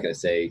 I'm not going to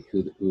say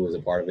who was a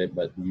part of it,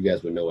 but you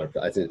guys would know what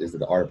I think. Is it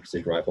the Art of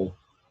Precision Rifle?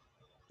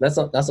 That's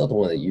not the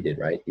one that you did,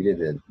 right? You did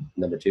the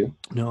number 2.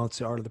 No, it's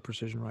the Art of the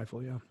Precision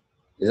Rifle. Yeah.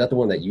 Is that the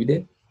one that you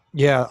did?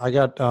 Yeah, I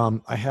got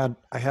I had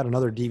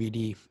another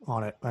DVD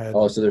on it.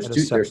 Oh, so I had a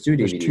sep there's two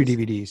there's two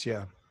DVDs. DVDs,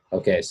 yeah.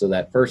 Okay, so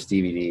that first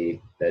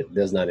DVD that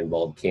does not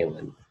involve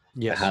Kalen, I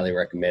Yes. highly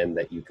recommend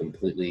that you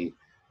completely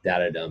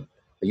data dump.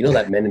 But you know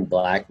that Men in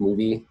Black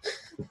movie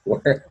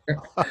where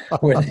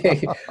where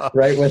they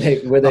right Oh, it's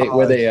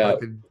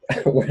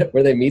fucking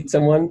where they meet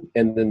someone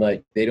and then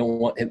like they don't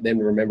want them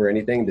to remember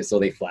anything, so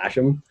they flash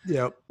them.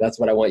 yep. That's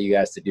what I want you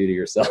guys to do to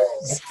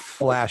yourselves,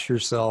 Flash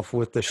yourself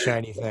with the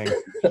shiny thing.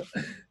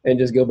 and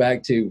just go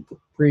back to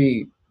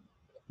pre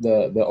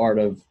the art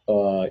of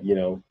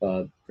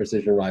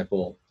precision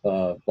rifle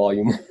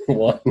volume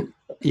 1.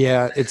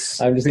 Yeah,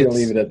 I'm just gonna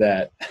leave it at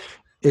that.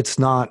 it's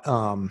not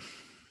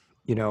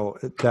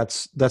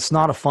that's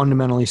not a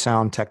fundamentally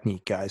sound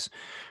technique, guys.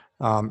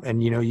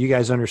 And you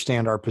guys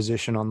understand our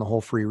position on the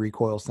whole free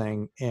recoil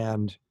thing.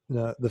 And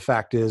the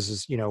fact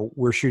is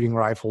we're shooting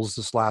rifles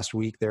this last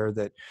week there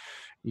that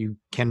you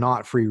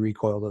cannot free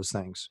recoil those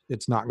things.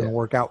 It's not going to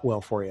work out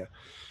well for you.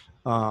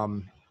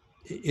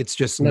 It's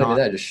just Not not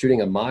even that, just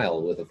shooting a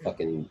mile with a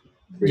fucking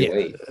free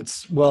weight.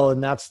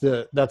 and that's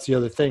the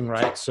other thing,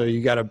 right? So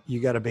you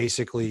gotta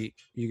basically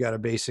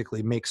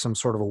make some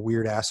sort of a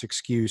weird ass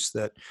excuse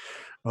that,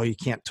 oh, you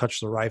can't touch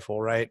the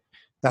rifle, right?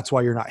 That's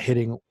why you're not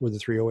hitting with the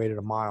 308 at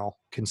a mile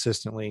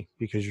consistently,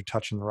 because you're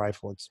touching the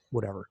rifle. It's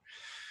whatever.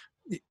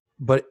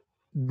 But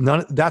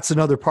that's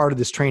another part of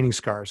this training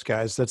scars,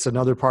 guys. That's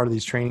another part of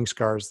these training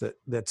scars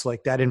that's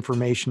like that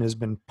information has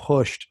been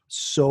pushed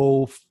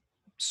so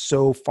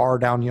far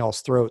down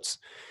y'all's throats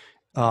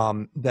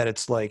that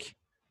it's like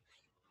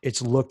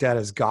it's looked at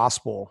as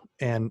gospel,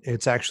 and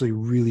it's actually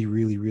really,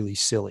 really, really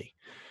silly.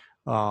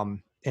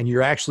 And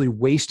you're actually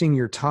wasting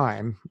your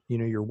time.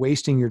 You're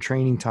wasting your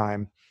training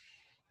time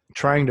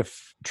trying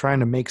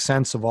to make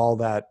sense of all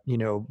that,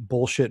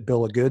 bullshit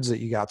bill of goods that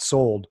you got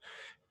sold,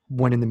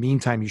 when in the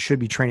meantime, you should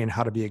be training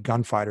how to be a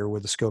gunfighter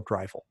with a scoped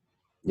rifle.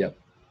 Yep.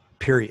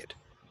 Period.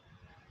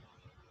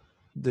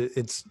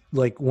 It's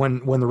like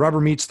when the rubber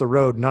meets the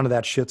road, none of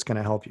that shit's going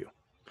to help you.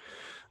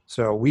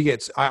 So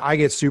I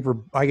get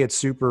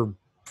super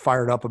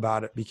fired up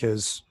about it,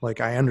 because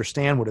like, I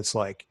understand what it's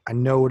like. I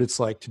know what it's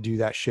like to do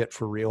that shit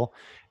for real.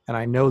 And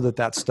I know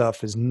that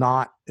stuff it's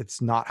not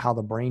how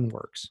the brain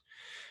works.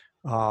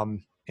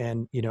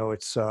 And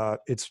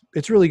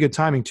it's really good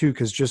timing too,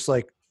 because just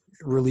like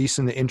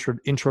releasing the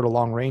intro to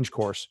long range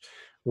course,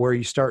 where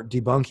you start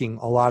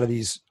debunking a lot of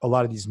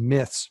these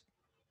myths,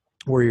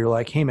 where you're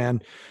like, hey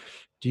man,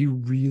 do you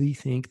really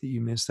think that you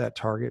missed that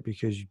target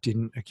because you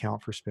didn't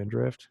account for spin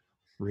drift?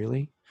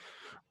 Really?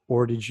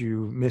 Or did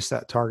you miss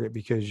that target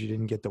because you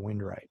didn't get the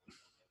wind right?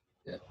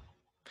 Yeah.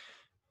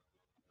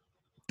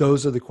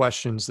 Those are the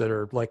questions that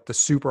are like the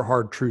super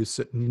hard truths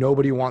that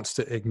nobody wants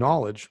to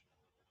acknowledge,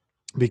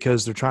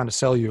 because they're trying to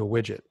sell you a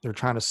widget. They're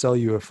trying to sell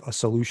you a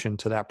solution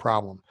to that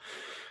problem.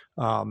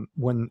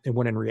 When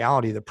in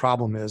reality, the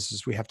problem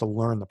is we have to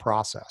learn the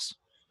process.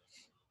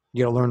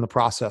 You got to learn the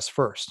process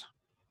first.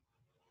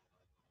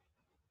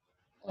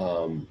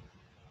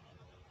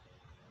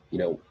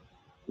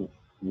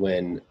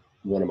 When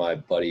one of my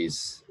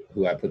buddies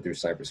who I put through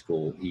sniper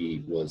school,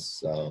 he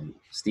was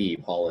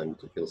Steve Holland.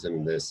 If you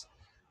listen to this,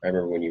 I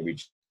remember when you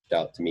reached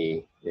out to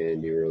me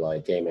and you were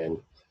like, hey man,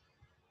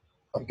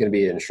 I'm going to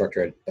be an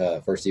instructor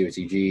at First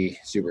EOTG.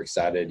 Super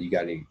excited. You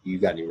got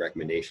any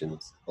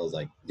recommendations? I was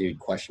like, dude,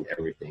 question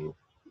everything.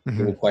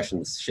 Mm-hmm. Even question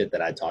the shit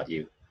that I taught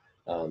you.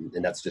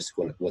 And that's just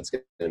what's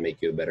going to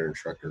make you a better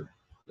instructor.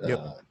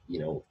 Yep.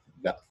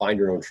 Find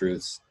your own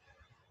truths,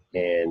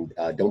 and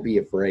don't be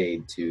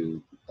afraid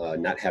to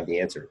not have the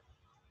answer.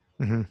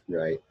 Mm-hmm.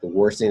 Right. The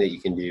worst thing that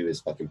you can do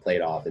is fucking play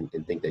it off and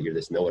think that you're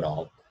this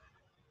know-it-all.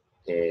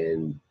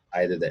 And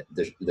either that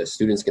the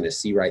student's going to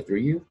see right through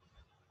you,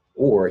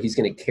 or he's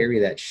going to carry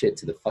that shit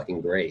to the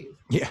fucking grave.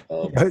 Yeah.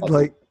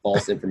 Like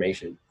false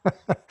information.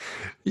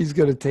 He's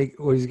going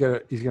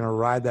to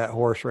ride that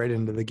horse right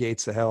into the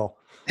gates of hell.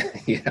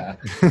 Yeah.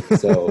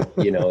 So,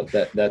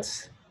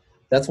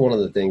 that's one of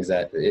the things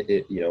that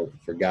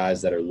for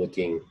guys that are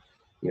looking,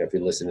 if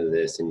you're listening to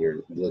this and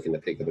you're looking to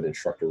pick up an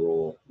instructor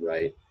role,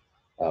 right?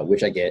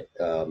 Which I get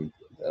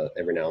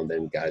every now and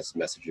then, guys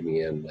messaging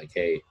me in like,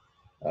 hey,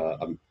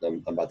 I'm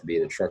about to be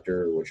an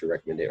instructor. What's your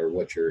recommendation, or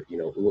what's your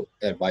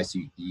advice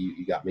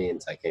you got me? And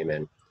it's like, hey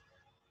man,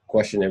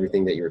 question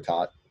everything that you were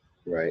taught,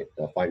 right?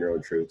 Find your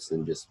own truths,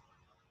 and just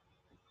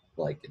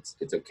like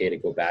it's okay to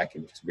go back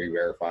and just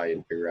re-verify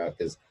and figure out,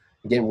 because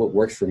again, what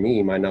works for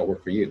me might not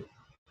work for you.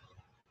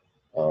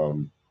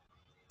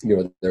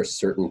 There's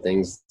certain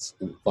things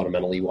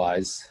fundamentally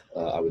wise,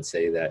 I would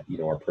say that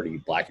are pretty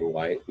black and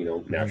white.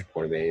 Natural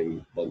point of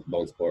aim,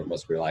 bone support,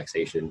 muscle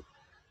relaxation.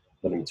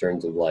 But in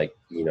terms of like,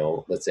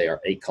 let's say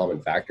our 8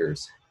 common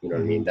factors, what I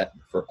mean? That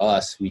for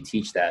us, we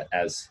teach that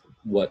as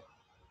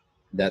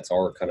that's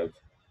our kind of,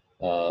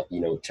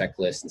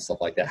 checklist and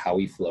stuff like that, how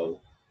we flow.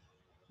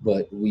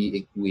 But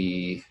we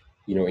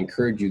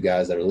encourage you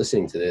guys that are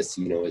listening to this,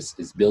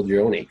 is build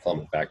your own 8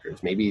 common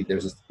factors. Maybe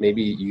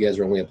maybe you guys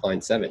are only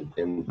applying 7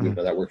 and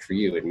that works for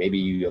you. And maybe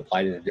you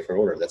applied in a different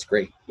order. That's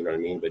great. You know what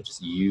I mean? But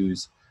just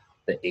use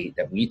the 8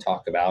 that we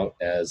talk about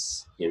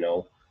as,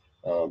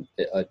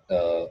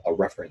 a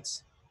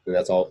reference. And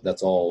that's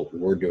all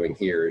we're doing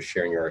here is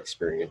sharing our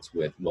experience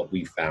with what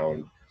we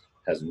found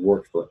has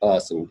worked for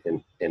us and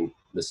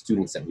the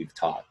students that we've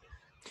taught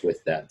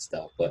with that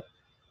stuff. But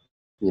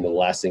the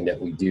last thing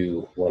that we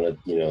do want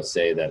to,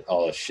 say that,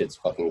 oh, this shit's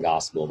fucking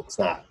gospel. It's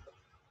not.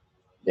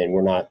 And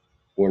we're not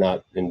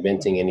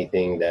inventing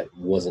anything that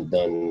wasn't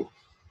done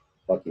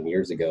fucking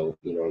years ago,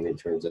 in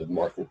terms of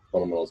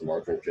fundamentals of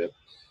marksmanship.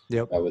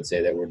 Yep. I would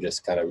say that we're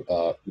just kind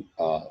of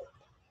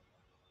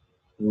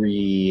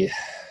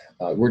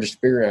we're just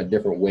figuring out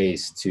different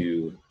ways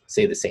to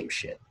say the same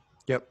shit.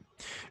 Yep.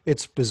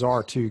 It's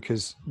bizarre too,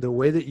 because the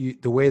way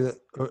that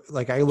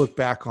like I look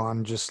back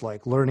on just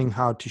like learning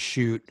how to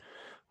shoot,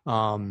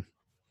 right,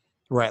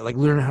 like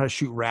learning how to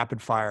shoot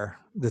rapid fire,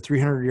 the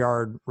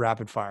 300-yard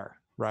rapid fire,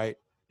 right,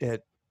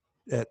 at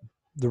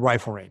the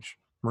rifle range,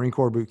 Marine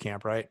Corps boot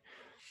camp, right.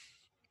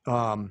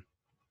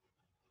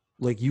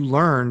 Like you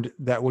learned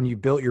that when you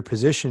built your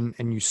position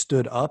and you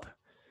stood up,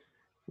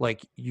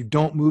 like you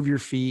don't move your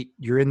feet,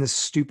 you're in this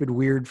stupid,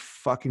 weird,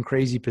 fucking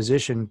crazy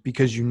position,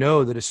 because you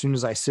know that as soon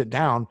as I sit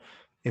down,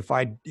 if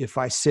I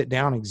sit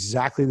down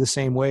exactly the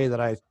same way that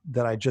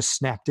I just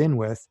snapped in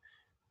with,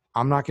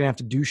 I'm not going to have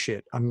to do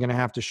shit. I'm going to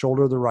have to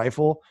shoulder the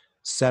rifle,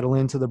 settle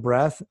into the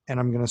breath, and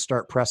I'm going to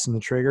start pressing the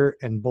trigger,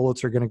 and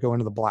bullets are going to go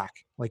into the black.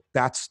 Like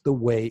that's the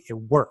way it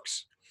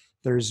works.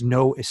 There's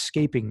no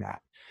escaping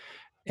that.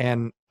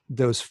 And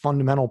those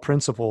fundamental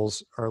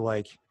principles are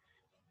like,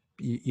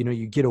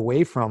 you get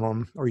away from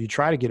them, or you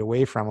try to get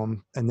away from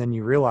them, and then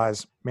you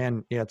realize,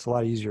 man, yeah, it's a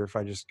lot easier if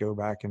I just go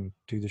back and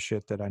do the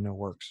shit that I know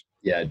works.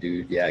 Yeah,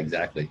 dude. Yeah,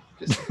 exactly.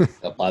 Just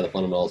apply the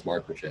fundamentals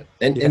marksmanship.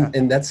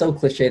 And that's so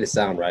cliche to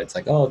sound, right? It's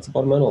like, oh, it's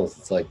fundamentals.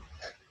 It's like,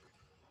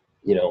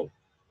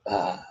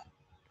 I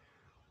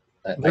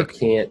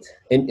can't.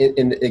 And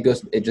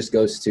it just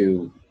goes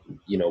to,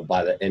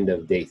 by the end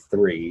of day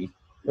 3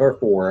 or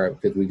 4,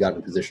 because we got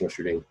into positional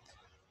shooting.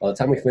 By the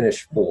time we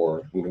finished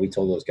 4, we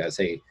told those guys,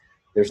 hey,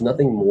 there's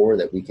nothing more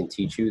that we can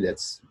teach you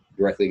that's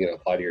directly going to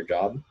apply to your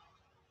job,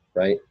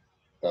 right?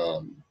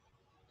 That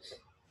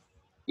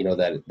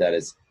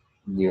is,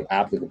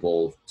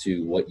 applicable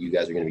to what you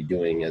guys are going to be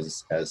doing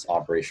as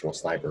operational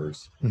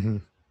snipers. Mm-hmm.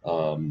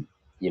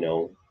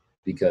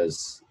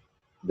 Because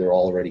they're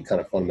already kind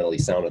of fundamentally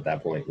sound at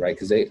that point, right?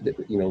 Because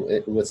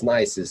what's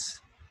nice is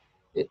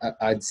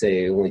I'd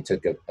say it only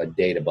took a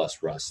day to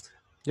bust rust.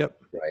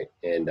 Yep. Right.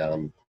 And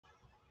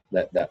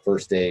that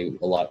first day,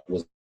 a lot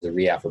was the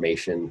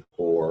reaffirmation,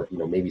 or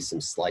maybe some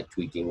slight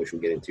tweaking, which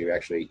we'll get into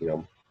actually.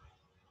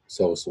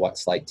 So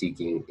slight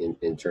tweaking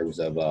in terms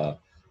of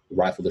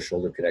rifle to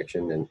shoulder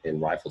connection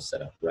and rifle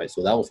setup, right?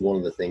 So that was one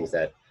of the things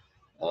that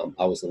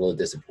I was a little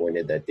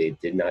disappointed that they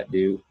did not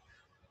do,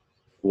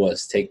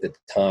 was take the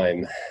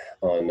time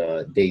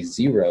on day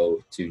 0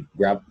 to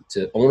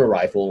own a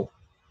rifle,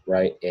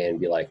 right, and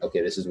be like,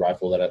 okay, this is a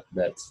rifle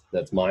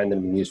that's mine, that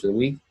I'm gonna use for the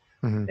week,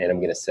 mm-hmm. and I'm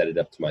gonna set it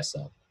up to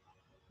myself.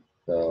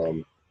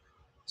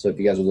 So if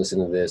you guys are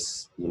listening to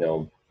this,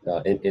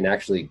 and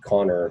actually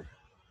Connor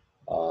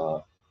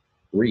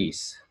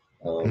Reese.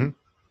 Mm-hmm.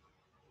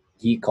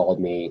 He called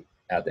me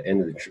at the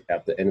end of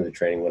the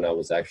training when I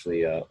was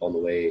actually on the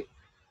way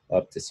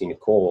up to see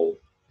Nicole.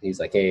 He's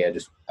like, hey,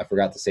 I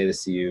forgot to say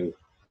this to you.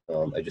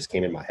 I just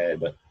came in my head,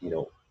 but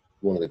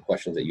one of the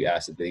questions that you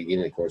asked at the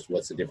beginning of the course,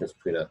 what's the difference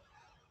between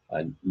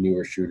a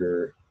newer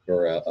shooter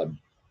or a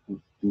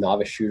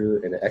novice shooter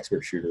and an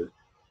expert shooter?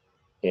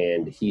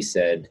 And he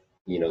said,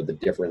 the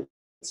difference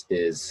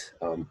is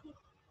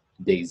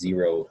day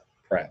 0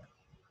 prep.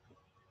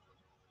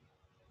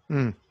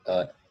 Mm.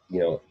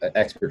 An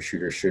expert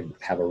shooter should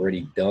have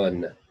already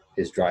done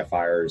his dry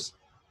fires,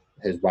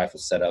 his rifle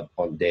setup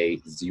on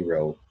day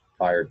 0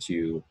 prior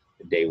to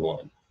day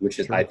 1, which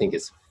is, sure, I think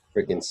is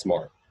freaking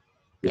smart.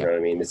 You know what I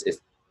mean?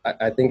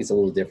 I think it's a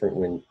little different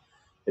when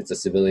it's a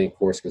civilian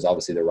course, because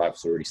obviously the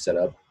rifle's already set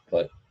up.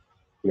 But,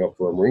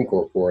 for a Marine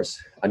Corps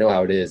course, I know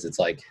how it is. It's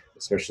like,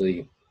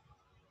 especially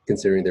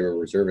considering they were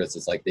reservists,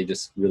 it's like they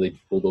just really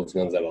pulled those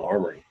guns out of the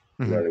armory.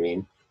 You know what I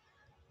mean?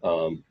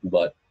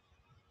 But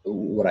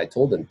what I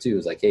told them too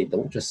is like, hey,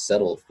 don't just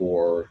settle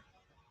for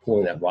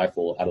pulling that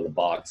rifle out of the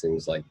box and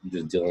just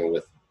dealing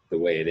with the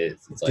way it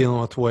is. It's dealing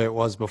with the way it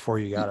was before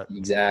you got it.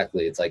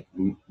 Exactly. It's like,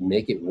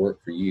 make it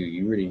work for you.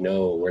 You already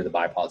know where the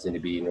bipods need to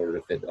be in order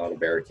to fit on a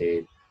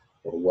barricade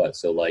or what.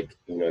 So like,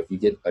 if you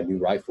get a new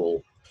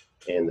rifle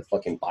and the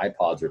fucking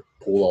bipods are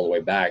pulled all the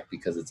way back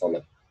because it's on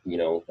the,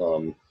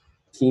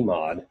 key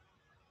mod,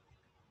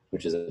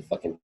 which is a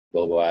fucking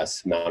Bobo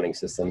ass mounting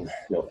system.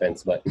 No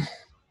offense, but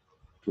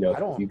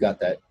if you got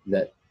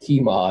that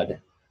key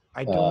mod,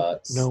 I don't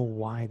know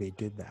why they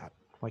did that.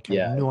 Like, I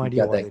have no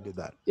idea why they did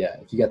that. Yeah,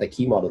 if you got the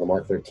key mod of the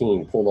Mark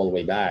 13 pulled all the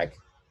way back,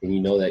 and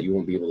you know that you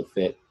won't be able to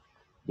fit,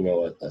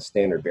 a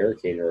standard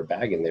barricade or a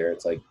bag in there,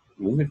 it's like,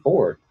 move it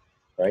forward,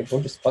 right?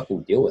 Don't just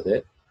fucking deal with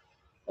it.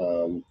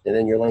 And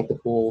then your length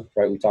of pull,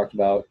 right? We talked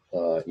about,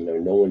 no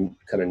one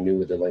kind of knew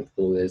what the length of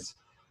pull is.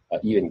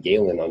 Even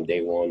Galen on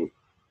day one,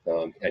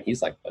 and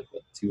he's like,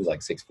 he was like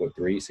 6'3",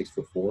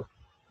 6'4".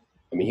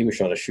 I mean, he was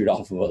trying to shoot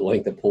off of a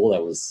length of pull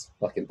that was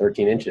fucking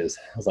 13 inches.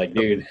 I was like,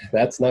 dude,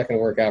 that's not going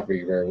to work out for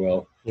you very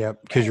well. Yeah,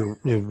 because your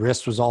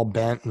wrist was all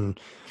bent, and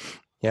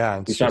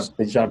he's trying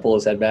to pull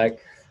his head back.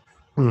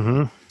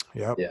 Mm-hmm.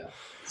 Yep. Yeah.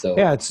 So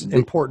yeah, it's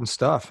important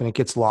stuff, and it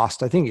gets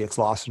lost. I think it gets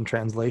lost in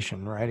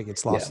translation, right? It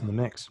gets lost in the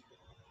mix.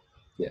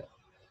 Yeah.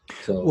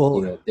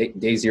 So,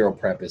 day zero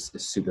prep is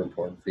super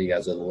important for you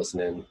guys that are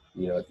listening.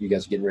 If you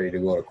guys are getting ready to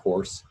go on a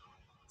course,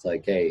 it's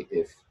like, hey,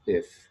 if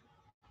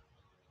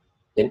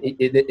and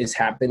it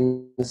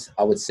happens,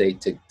 I would say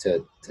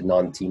to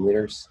non-team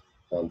leaders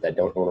that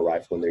don't own a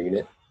rifle in their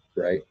unit,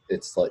 right?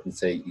 It's like, let's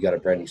say you got a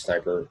brand new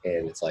sniper,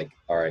 and it's like,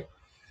 all right,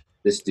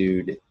 this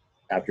dude,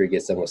 after he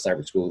gets done with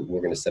sniper school, we're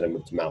going to send him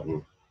up to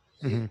mountain.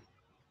 Mm-hmm.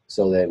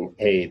 So then,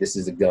 hey, this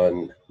is a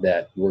gun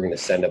that we're going to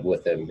send up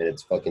with him, and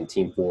it's fucking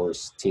Team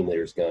 4's team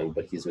leader's gun,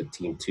 but he's with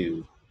Team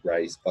 2,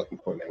 right? He's fucking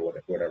point man,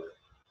 whatever.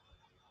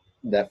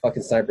 That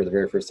fucking sniper, the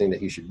very first thing that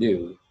he should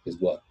do is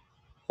what?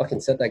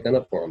 Fucking set that gun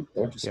up for him.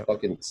 Don't just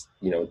fucking,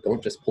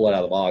 don't just pull it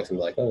out of the box and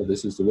be like, oh,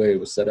 this is the way it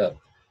was set up.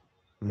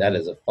 Mm-hmm. That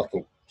is a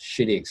fucking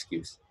shitty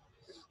excuse.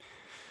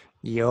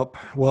 Yep.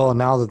 Well,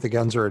 now that the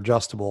guns are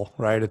adjustable,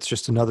 right? It's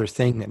just another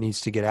thing that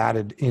needs to get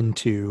added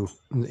into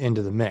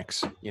the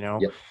mix.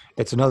 Yep.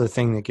 It's another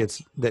thing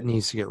that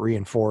needs to get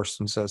reinforced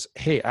and says,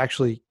 hey,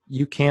 actually,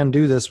 you can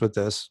do this with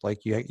this.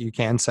 Like you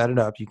can set it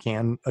up, you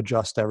can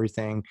adjust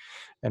everything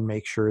and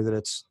make sure that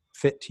it's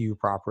fit to you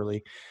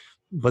properly.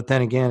 But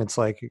then again, it's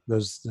like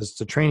there's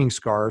the training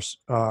scars.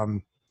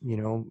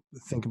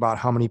 Think about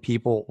how many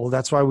people. Well,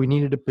 that's why we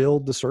needed to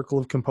build the Circle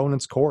of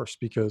Components course,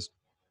 because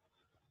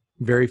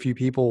very few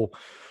people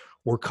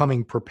were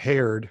coming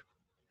prepared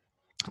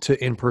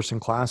to in-person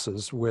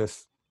classes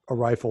with a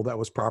rifle that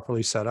was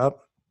properly set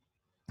up,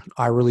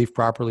 eye relief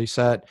properly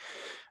set,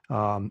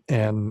 and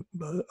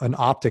an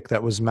optic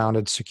that was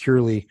mounted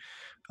securely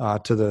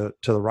to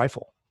the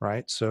rifle.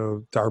 Right.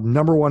 So our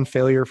number one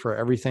failure for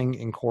everything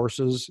in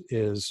courses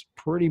is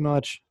pretty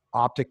much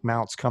optic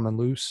mounts coming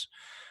loose,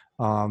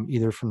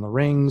 either from the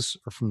rings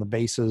or from the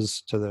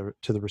bases to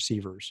the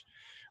receivers.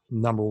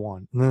 Number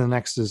one. And then the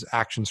next is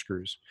action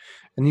screws.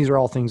 And these are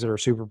all things that are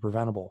super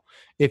preventable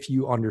if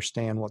you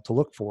understand what to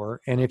look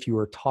for. And if you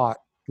are taught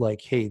like,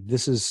 hey,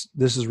 this is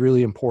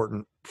really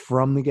important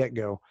from the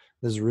get-go.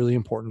 This is really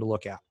important to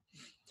look at.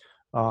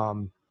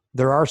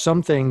 There are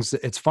some things,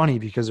 it's funny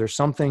because there's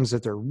some things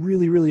that they're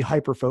really, really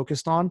hyper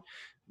focused on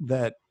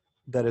that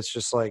it's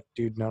just like,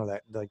 dude, none of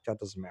that, like that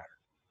doesn't matter.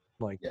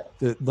 Like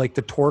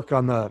the torque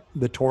on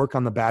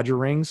the Badger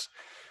rings,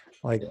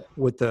 like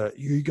with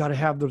you got to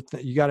have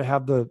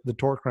the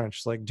torque wrench.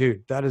 It's like,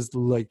 dude, that is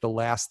like the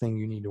last thing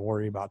you need to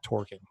worry about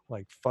torquing.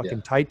 Like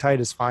fucking tight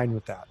is fine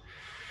with that.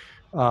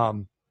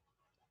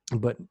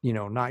 But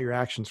not your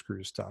action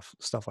screws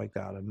stuff like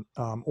that. And,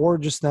 or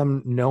just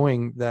them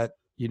knowing that,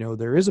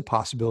 there is a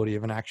possibility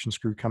of an action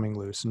screw coming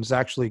loose, and it's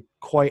actually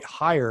quite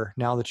higher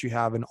now that you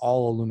have an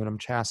all aluminum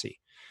chassis,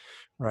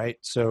 right?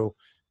 So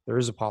there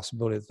is a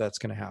possibility that that's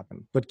going to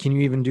happen. But can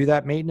you even do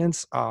that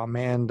maintenance? Oh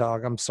man,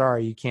 dog, I'm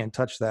sorry, you can't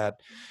touch that.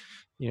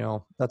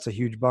 That's a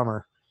huge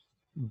bummer,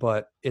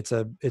 but it's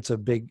a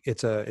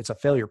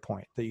failure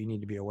point that you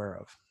need to be aware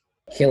of.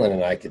 Kaylin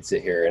and I could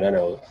sit here, and I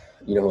know,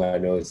 who I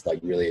know is like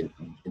really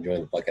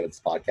enjoying the fuck out of this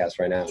podcast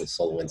right now is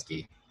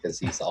Solowinski, because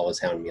he's always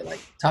hounding me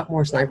like, talk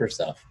more sniper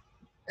stuff.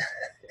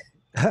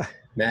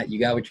 Matt, you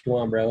got what you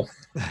want, bro.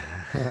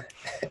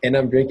 And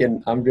I'm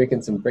drinking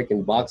some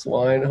freaking box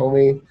wine,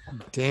 homie.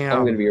 Damn.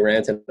 I'm gonna be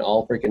ranting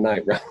all freaking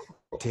night, bro.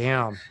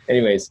 Damn.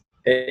 Anyways,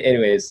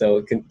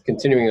 so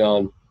continuing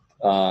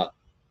on,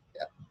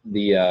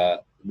 the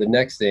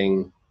next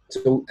thing.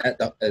 So at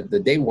the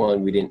day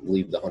one, we didn't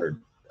leave the 100,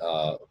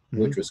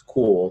 which was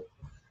cool.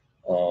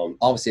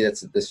 Obviously,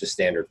 that's just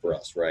standard for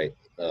us, right?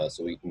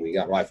 So we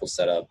got rifles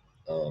set up.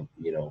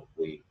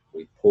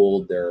 We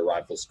pulled their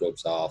rifle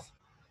scopes off.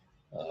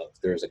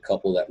 There's a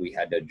couple that we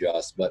had to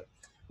adjust, but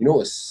what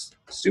was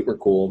super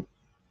cool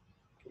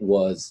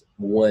was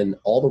when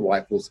all the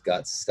rifles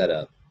got set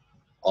up,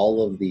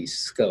 all of these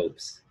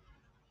scopes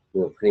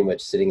were pretty much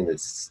sitting in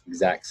this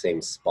exact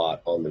same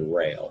spot on the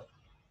rail.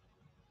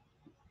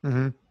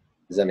 Mm-hmm.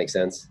 Does that make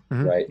sense?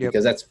 Mm-hmm. Right? Yep.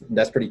 Because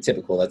that's pretty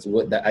typical.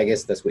 I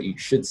guess that's what you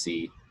should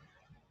see.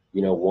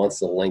 Once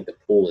the length of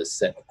pull is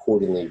set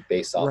accordingly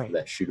based off of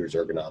that shooter's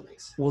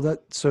ergonomics. Well,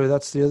 that's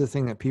the other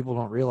thing that people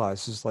don't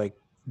realize is like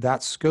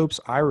that scope's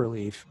eye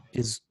relief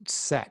is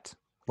set.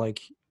 Like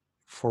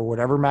for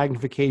whatever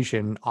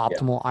magnification,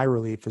 optimal eye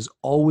relief is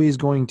always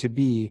going to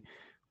be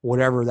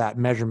whatever that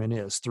measurement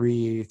is,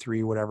 three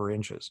whatever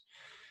inches.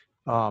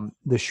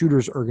 The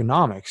shooter's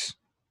ergonomics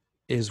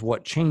is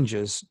what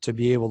changes to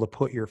be able to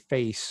put your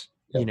face,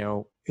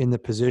 in the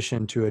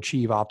position to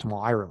achieve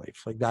optimal eye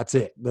relief. Like that's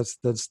it.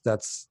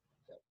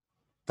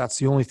 That's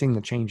the only thing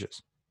that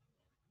changes.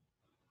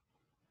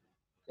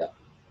 Yeah.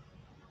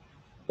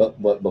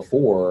 But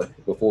before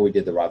we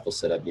did the rifle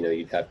setup,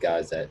 you'd have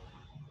guys that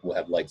will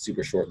have like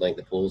super short length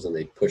of pulls, and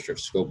they push their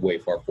scope way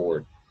far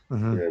forward.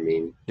 Mm-hmm. You know what I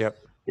mean? Yep.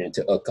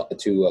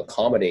 To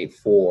accommodate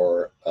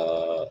for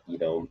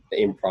the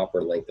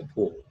improper length of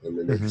pull, and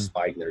then they're Mm-hmm. just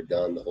spiking their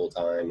gun the whole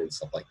time and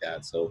stuff like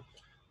that. So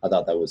I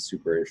thought that was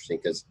super interesting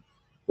because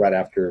right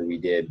after we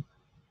did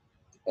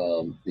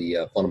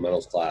the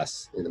fundamentals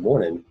class in the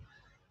morning,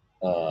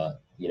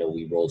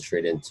 we rolled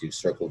straight into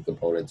circle of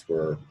components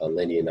where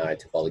Lenny and I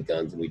took all the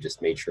guns and we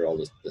just made sure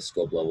all the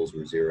scope levels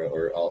were zero,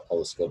 or all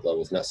the scope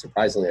levels. Not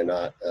surprisingly or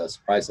not,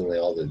 surprisingly,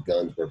 all the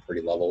guns were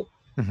pretty level.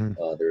 Mm-hmm.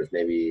 There was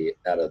maybe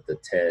out of the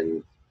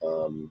 10,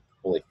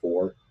 only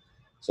 4.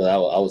 So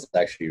I was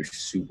actually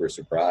super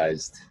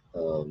surprised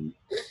that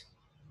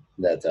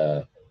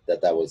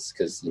was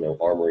because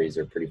armories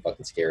are pretty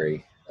fucking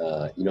scary.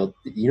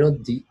 Did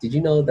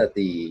you know that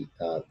the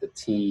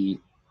TM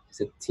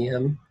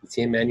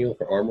manual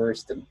for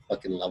armors, the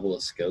fucking level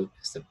of scope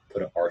is to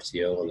put an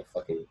RCO on the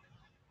fucking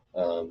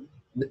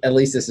at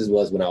least this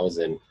was when I was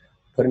in,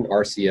 put an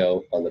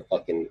RCO on the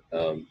fucking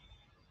on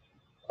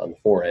the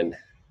forend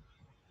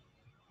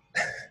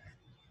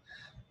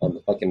on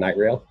the fucking night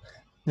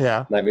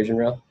vision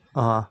rail,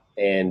 Uh-huh.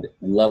 and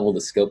level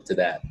the scope to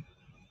that.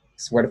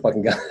 Swear to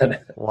fucking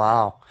God.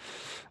 Wow.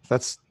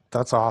 That's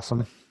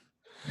awesome.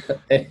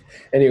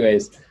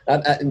 Anyways,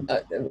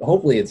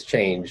 hopefully it's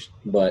changed,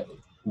 but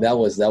that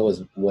was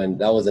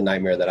a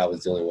nightmare that I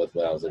was dealing with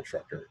when I was an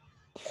instructor.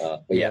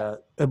 But yeah.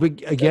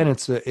 Again,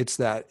 it's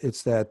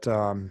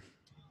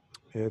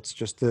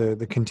just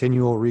the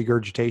continual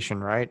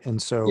regurgitation, right?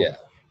 And so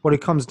what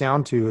it comes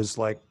down to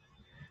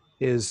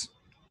is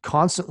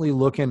constantly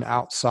looking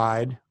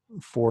outside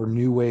for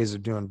new ways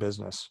of doing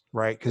business,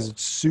 right? Because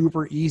it's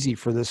super easy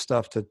for this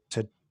stuff to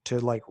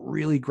like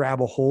really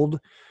grab a hold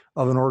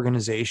of an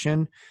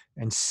organization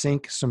and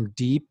sink some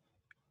deep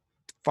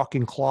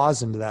fucking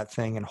claws into that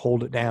thing and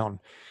hold it down.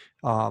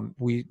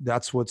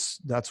 That's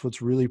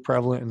what's really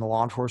prevalent in the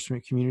law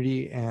enforcement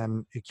community,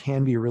 and it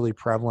can be really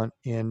prevalent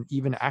in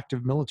even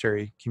active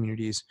military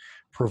communities,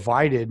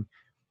 provided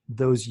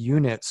those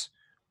units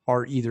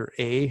are either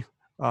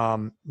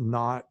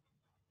not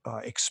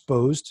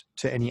exposed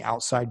to any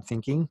outside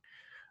thinking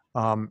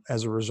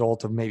as a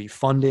result of maybe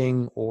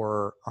funding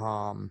or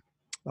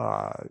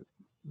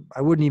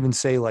I wouldn't even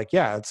say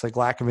it's like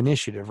lack of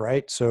initiative,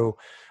 right? So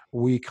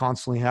we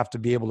constantly have to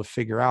be able to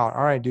figure out,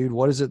 all right, dude,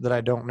 what is it that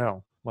I don't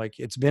know? Like,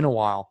 it's been a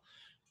while.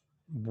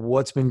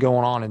 What's been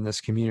going on in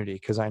this community?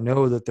 Because I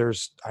know that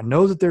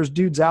there's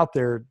dudes out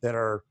there that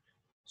are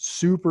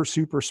super,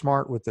 super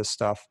smart with this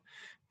stuff.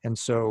 And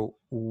so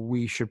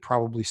we should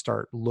probably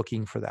start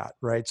looking for that,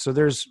 right? So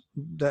there's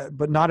that,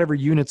 but not every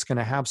unit's going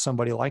to have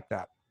somebody like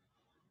that.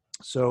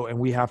 So, and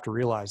we have to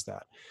realize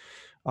that.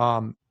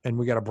 And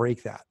we got to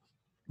break that.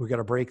 We got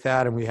to break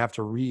that, and we have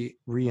to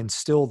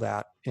reinstill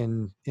that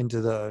into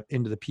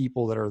the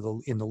people that are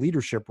in the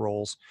leadership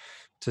roles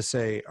to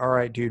say, all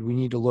right, dude, we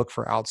need to look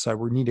for outside.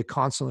 We need to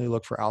constantly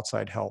look for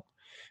outside help,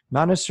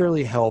 not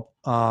necessarily help,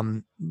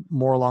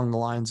 more along the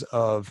lines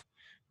of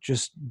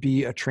just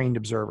be a trained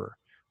observer,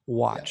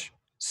 watch,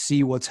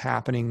 see what's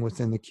happening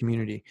within the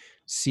community,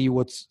 see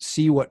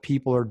what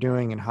people are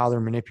doing and how they're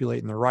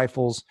manipulating their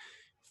rifles,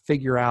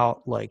 figure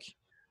out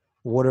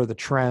what are the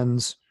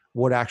trends,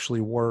 what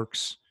actually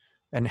works,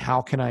 and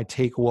how can I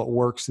take what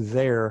works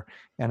there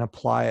and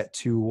apply it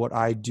to what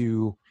I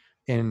do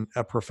in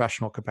a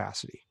professional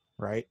capacity,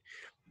 right?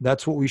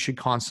 That's what we should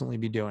constantly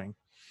be doing.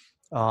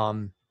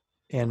 And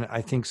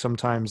I think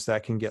sometimes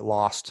that can get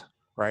lost,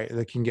 right?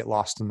 That can get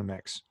lost in the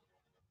mix.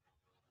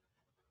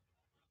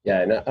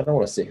 Yeah, and I don't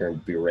want to sit here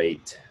and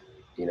berate,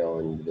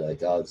 and be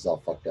like, oh, this is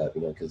all fucked up,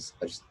 because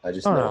I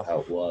just know how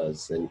it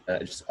was, and I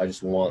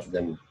just want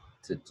them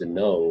to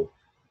know,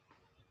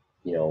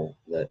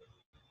 that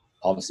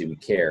obviously we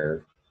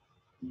care,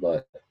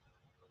 but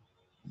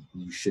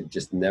you should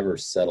just never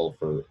settle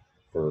for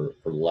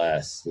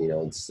less, and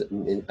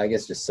I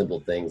guess just simple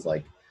things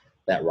like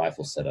that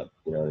rifle setup,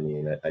 you know what I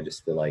mean? I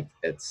just feel like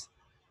it's,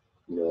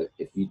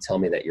 if you tell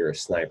me that you're a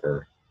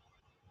sniper,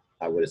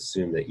 I would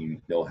assume that you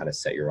know how to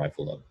set your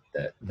rifle up,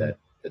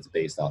 that's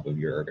based off of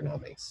your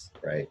ergonomics,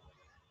 right?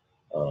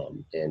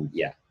 And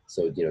yeah,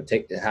 so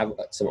have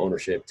some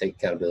ownership, take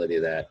accountability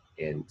of that,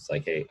 and it's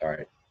like, hey, all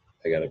right,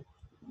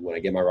 when I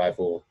get my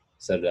rifle,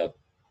 set it up.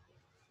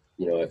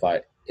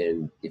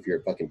 If you're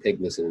a fucking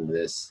pig listening to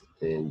this,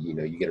 and you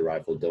get a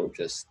rifle, don't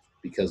just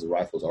because the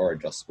rifles are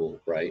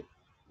adjustable, right?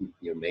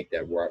 Make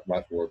that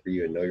rifle work for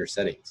you and know your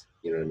settings.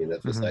 You know what I mean?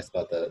 That's what's nice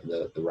about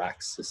the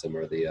rack system,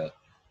 or the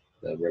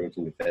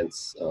Remington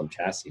Defense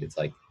chassis. It's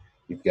like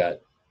you've got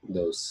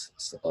those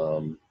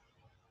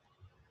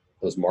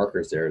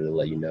markers there to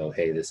let you know,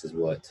 hey, this is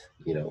what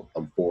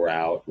I'm 4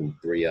 out and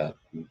 3 up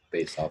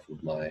based off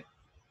of my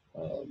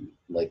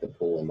length of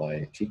pull and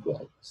my cheek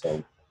weld.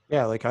 So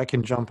yeah, like I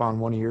can jump on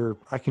one of your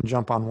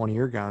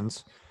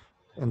guns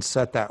and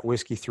set that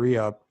whiskey 3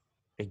 up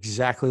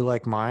exactly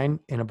like mine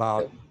in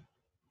about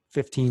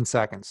 15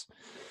 seconds,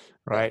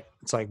 right?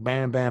 It's like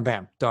bam, bam,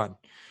 bam, done.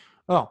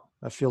 Oh,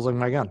 that feels like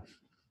my gun.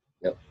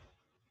 Yep.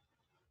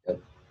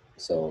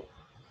 So,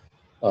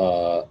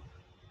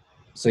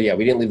 So yeah,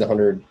 we didn't leave the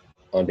 100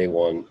 on day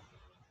one,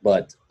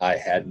 but I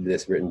had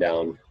this written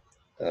down,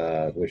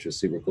 which was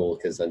super cool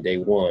because on day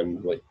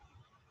one, what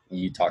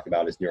you talk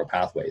about is neural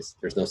pathways.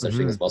 There's no such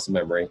thing Mm-hmm. as muscle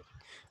memory.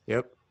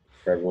 Yep.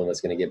 For everyone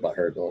that's going to get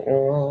butthurt going,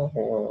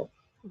 oh.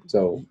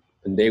 So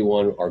on day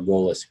one, our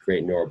goal is to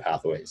create neural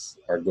pathways.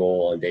 Our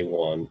goal on day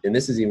one, and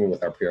this is even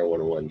with our PR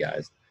 101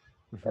 guys,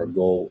 our Mm-hmm.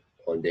 goal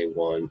on day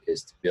one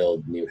is to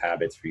build new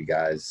habits for you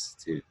guys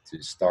to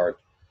start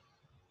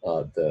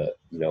the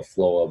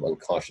flow of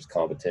unconscious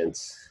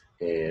competence.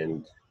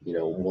 And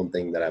one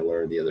thing that I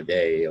learned the other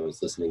day, I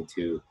was listening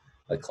to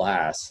a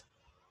class.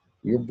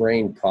 Your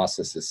brain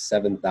processes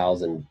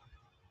 7,000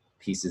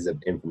 pieces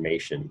of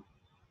information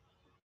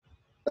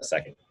a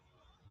second.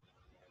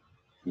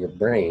 Your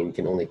brain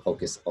can only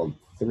focus on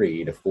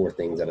 3 to 4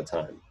 things at a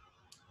time.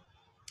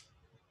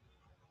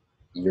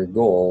 Your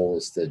goal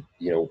is to,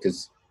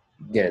 because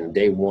again,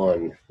 day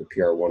one for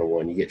PR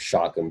 101, you get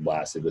shotgun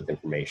blasted with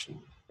information,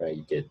 right?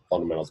 You get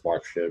fundamentals,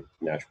 marksmanship,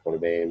 natural point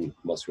of aim,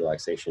 muscle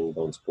relaxation,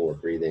 bone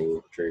support,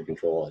 breathing, trigger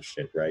control, all that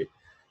shit, right?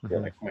 You're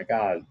Mm-hmm. like, oh my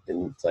God.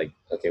 And it's like,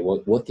 okay,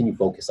 what can you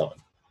focus on?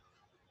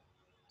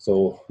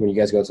 So when you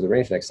guys go to the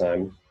range next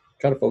time,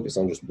 try to focus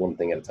on just one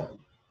thing at a time.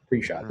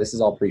 Pre-shot. This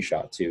is all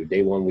pre-shot too.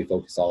 Day one, we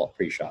focus all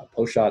pre-shot.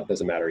 Post-shot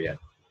doesn't matter yet,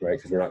 right?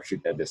 Because we're not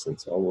shooting that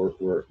distance. So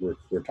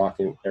we're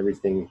talking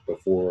everything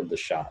before the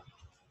shot.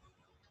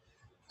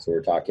 So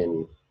we're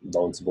talking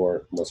bone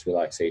support, muscle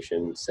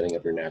relaxation, setting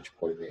up your natural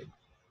point of aim.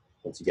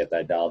 Once you get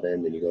that dialed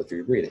in, then you go through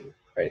your breathing,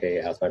 right?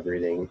 Hey, how's my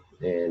breathing?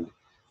 And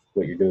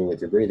what you're doing with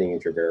your breathing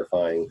is you're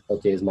verifying,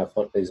 okay, is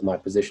my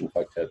position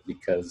fucked up?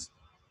 Because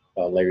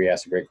Larry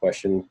asked a great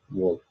question.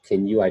 Well,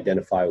 can you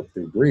identify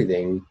through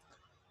breathing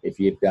if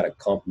you've got a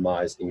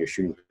compromise in your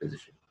shooting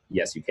position?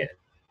 Yes, you can.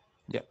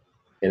 Yeah.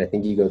 And I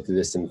think you go through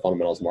this in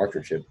fundamentals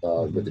marksmanship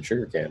with the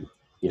trigger cam.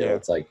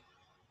 It's like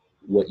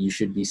what you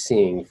should be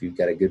seeing if you've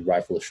got a good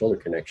rifle to shoulder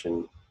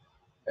connection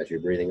as you're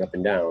breathing up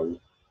and down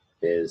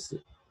is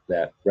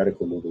that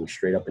reticle moving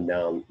straight up and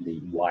down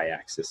the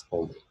y-axis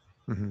only.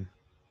 Mm-hmm.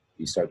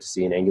 You start to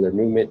see an angular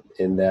movement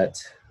in that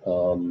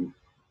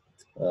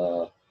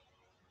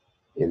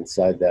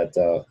inside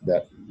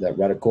that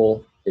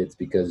reticle. It's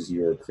because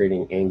you're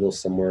creating angles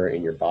somewhere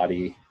in your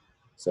body.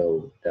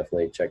 So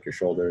definitely check your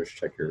shoulders,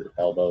 check your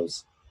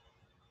elbows,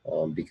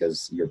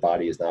 because your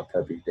body is not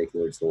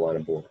perpendicular to the line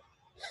of bore.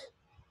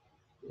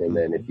 And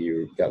then if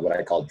you got what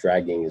I call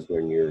dragging, is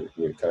when you're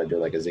kind of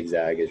doing like a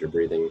zigzag as you're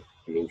breathing.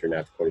 It means your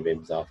natural point of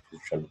aim is off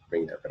because you're trying to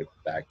bring that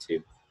reticle back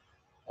to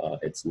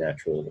its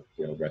natural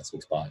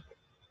resting spot.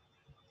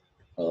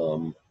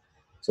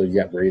 So you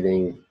got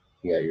breathing,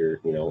 you got your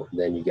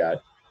then you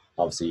got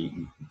obviously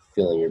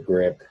feeling your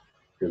grip,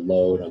 your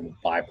load on the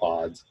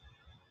bipods,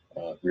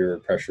 rear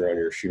pressure on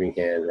your shooting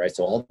hand, right?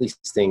 So all these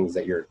things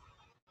that you're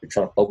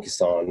trying to focus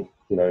on,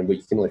 but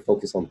you can only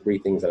focus on 3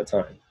 things at a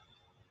time,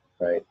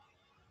 right?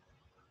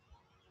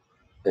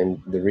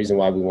 And the reason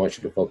why we want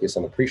you to focus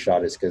on the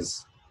pre-shot is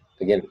because,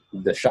 again,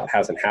 the shot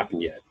hasn't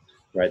happened yet,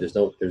 right? There's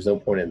no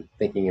point in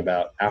thinking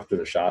about after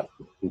the shot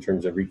in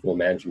terms of recoil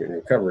management and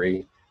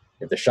recovery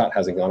if the shot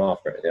hasn't gone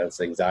off, right?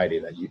 That's anxiety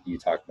that you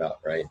talk about,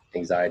 right?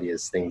 Anxiety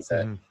is things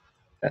that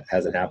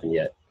hasn't happened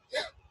yet.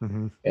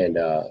 Mm-hmm. And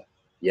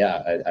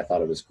I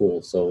thought it was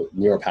cool. So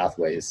neural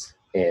pathways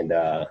and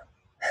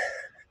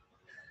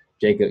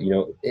Jacob,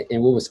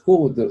 and what was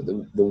cool with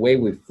the way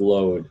we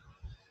flowed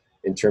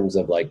in terms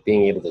of like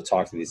being able to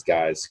talk to these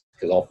guys,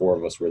 because all 4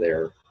 of us were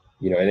there,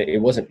 and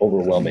it wasn't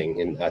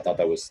overwhelming. And I thought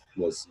that was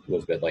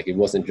a bit like, it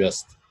wasn't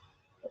just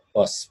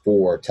us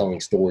 4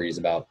 telling stories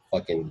about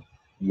fucking,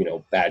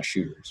 bad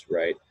shooters,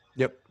 right?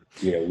 Yep.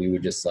 We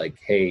would just like,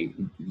 hey,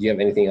 do you have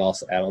anything else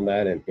to add on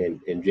that?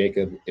 And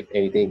Jacob, if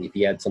anything, if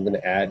he had something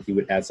to add, he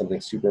would add something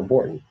super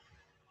important.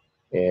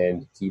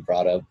 And he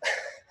brought up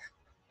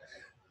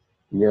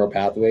neural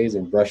pathways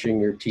and brushing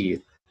your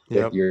teeth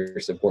with your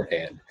support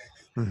hand.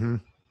 Mm-hmm.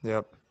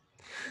 Yep.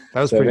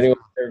 That was so if pretty.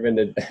 anyone's ever been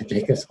to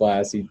Jacob's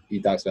class, he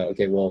talks about,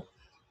 okay, well,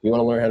 you want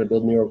to learn how to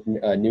build new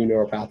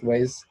neural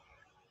pathways?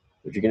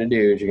 What you're going to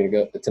do is you're going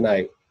to go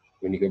tonight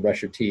when you go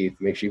brush your teeth,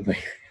 make sure you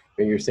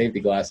wear your safety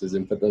glasses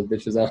and put those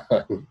bitches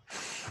on.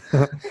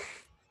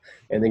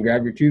 And then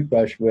grab your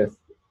toothbrush with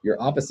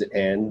your opposite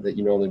hand that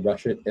you normally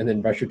brush it, and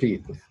then brush your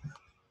teeth.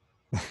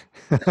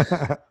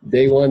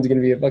 Day one's going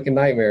to be a fucking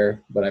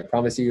nightmare, but I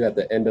promise you at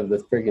the end of the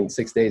freaking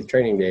 6 days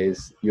training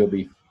days, you'll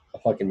be a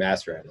fucking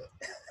master at it.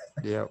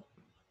 Yep.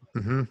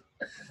 Mm-hmm.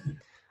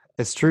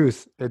 It's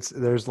truth.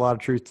 There's a lot of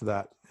truth to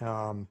that.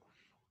 And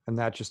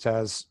that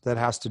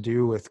has to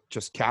do with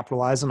just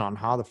capitalizing on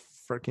how the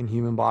freaking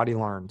human body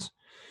learns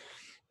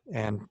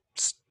and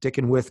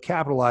sticking with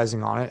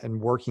capitalizing on it and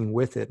working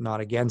with it,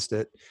 not against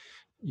it.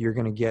 You're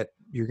going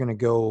to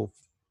go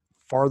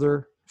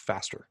farther,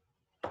 faster.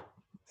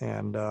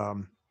 And,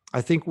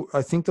 I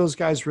think those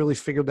guys really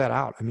figured that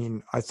out. I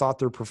mean, I thought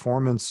their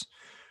performance,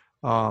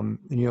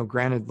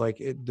 granted,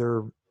 like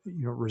they're,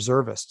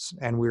 reservists,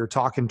 and we were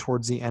talking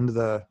towards the end of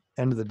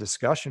the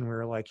discussion. We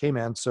were like, hey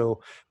man,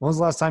 so when was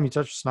the last time you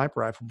touched a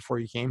sniper rifle before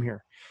you came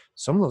here?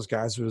 Some of those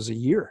guys, it was a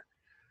year.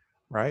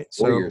 right?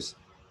 4 years.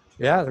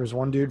 Yeah, there's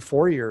one dude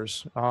 4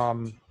 years.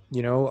 Larry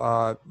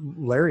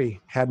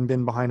hadn't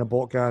been behind a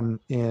bolt gun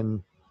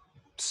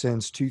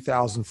since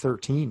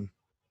 2013.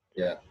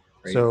 Yeah,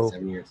 crazy. So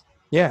 7 years.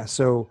 yeah,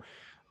 so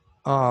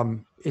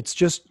it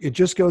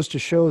just goes to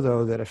show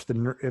though that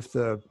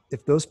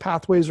if those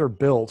pathways are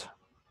built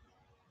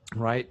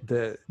right,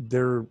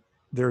 they're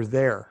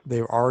there.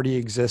 They've already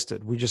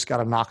existed. We just got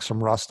to knock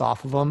some rust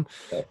off of them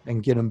Yep.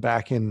 and get them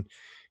back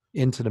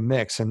into the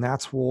mix. And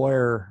that's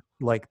where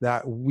like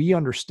that we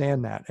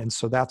understand that. And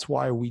so that's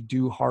why we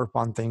do harp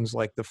on things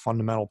like the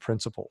fundamental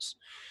principles.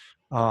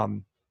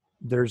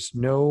 There's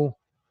no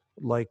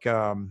like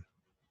I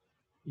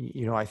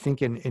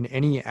think in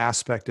any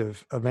aspect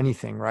of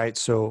anything, right?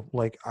 So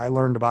like I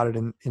learned about it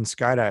in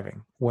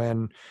skydiving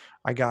when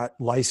I got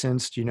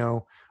licensed.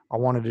 I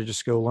wanted to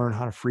just go learn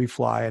how to free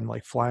fly and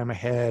like fly on my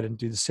head and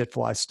do the sit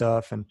fly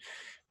stuff.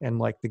 And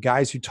like the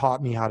guys who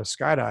taught me how to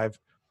skydive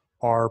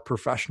are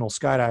professional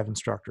skydive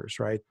instructors,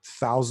 right?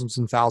 Thousands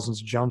and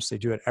thousands of jumps. They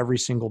do it every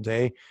single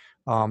day.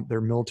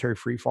 They're military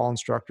free fall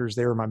instructors.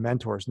 They were my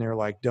mentors, and they were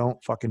like, don't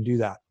fucking do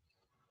that.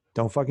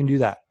 Don't fucking do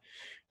that.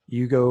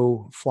 You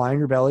go fly on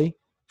your belly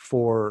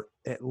for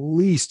at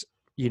least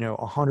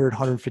 100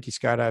 150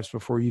 skydives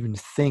before you even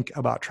think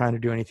about trying to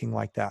do anything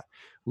like that.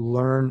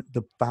 Learn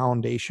the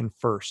foundation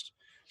first.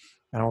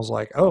 And I was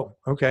like, oh,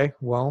 okay,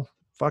 well,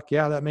 fuck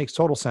yeah, that makes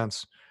total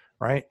sense,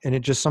 right? And it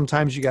just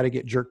sometimes you got to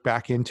get jerked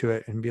back into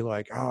it and be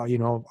like, oh, I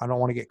don't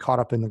want to get caught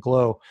up in the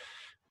glow,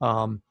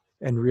 and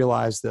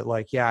realize that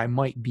like, yeah, I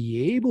might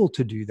be able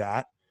to do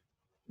that,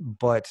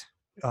 but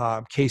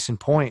case in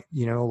point,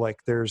 like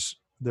there was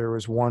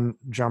one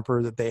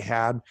jumper that they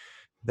had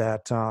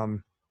that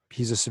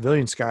he's a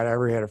civilian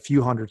skydiver. He had a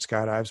few hundred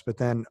skydives, but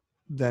then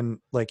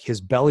like his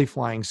belly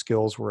flying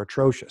skills were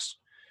atrocious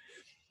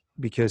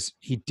because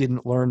he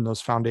didn't learn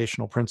those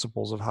foundational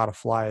principles of how to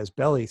fly his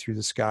belly through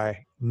the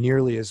sky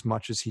nearly as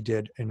much as he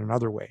did in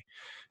another way.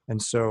 And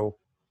so,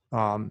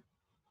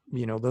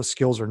 those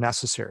skills are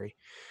necessary.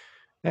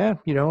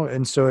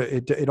 And so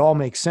it all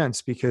makes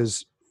sense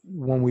because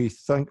when we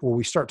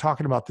start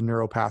talking about the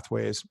neural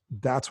pathways,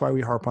 that's why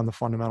we harp on the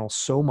fundamentals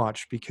so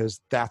much,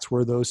 because that's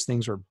where those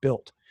things are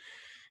built.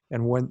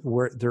 And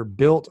where they're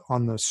built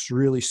on this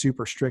really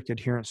super strict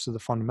adherence to the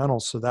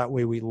fundamentals. So that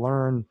way we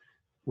learn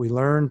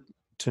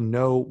to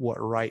know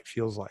what right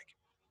feels like.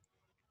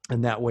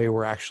 And that way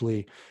we're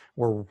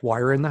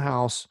wiring the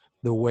house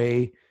the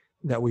way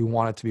that we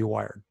want it to be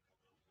wired.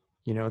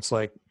 It's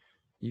like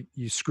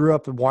you screw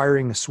up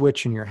wiring a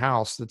switch in your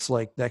house. That's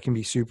like, that can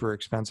be super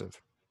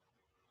expensive.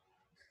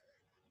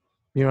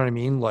 You know what I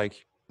mean?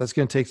 Like that's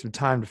going to take some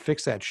time to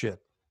fix that shit.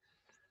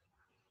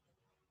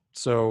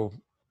 So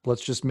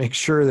let's just make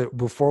sure that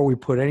before we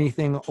put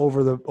anything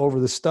over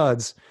the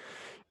studs,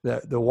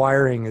 that the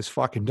wiring is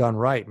fucking done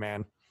right,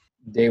 man.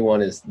 Day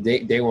one's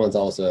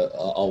also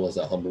always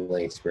a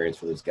humbling experience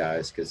for those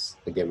guys because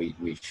again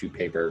we shoot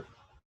paper,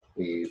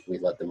 we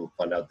let them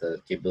find out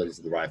the capabilities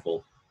of the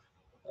rifle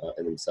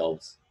and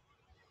themselves,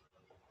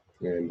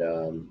 and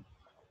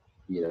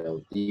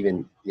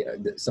even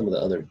some of the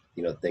other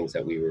things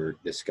that we were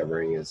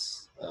discovering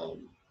is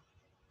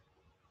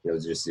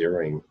just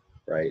zeroing,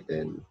 right,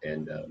 and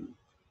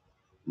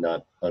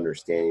not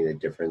understanding the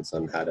difference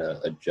on how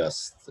to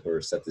adjust or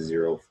set the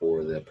zero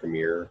for the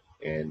Premier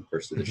and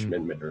versus the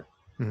Schmidt-Mitter,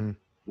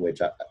 which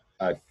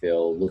I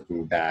feel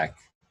looking back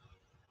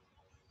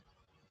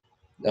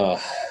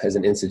as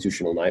an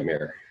institutional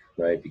nightmare,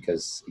 right?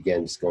 Because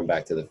again, just going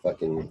back to the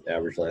fucking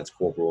average Lance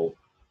Corporal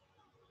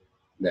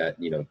that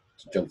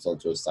jumps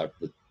onto a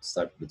sniper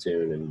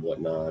platoon and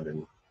whatnot,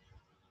 and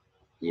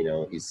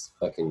he's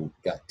fucking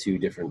got two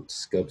different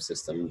scope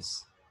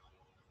systems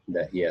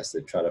that he has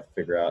to try to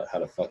figure out how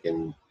to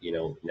fucking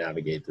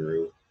navigate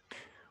through.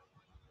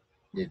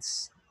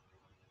 It's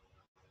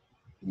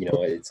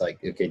it's like,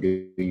 okay,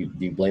 do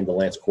you blame the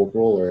Lance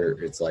Corporal,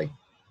 or it's like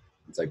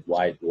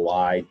why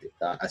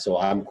so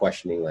I'm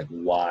questioning like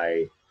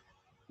why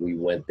we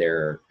went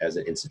there as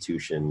an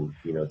institution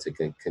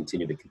to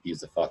continue to confuse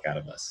the fuck out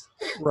of us.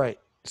 Right.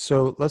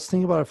 So let's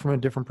think about it from a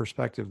different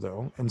perspective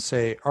though, and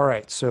say, all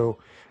right, so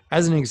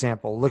as an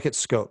example, look at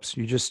scopes.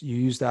 You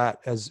use that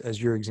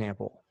as your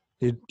example.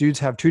 The dudes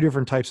have two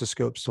different types of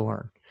scopes to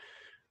learn.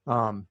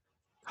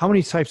 How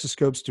many types of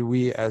scopes do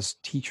we as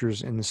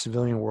teachers in the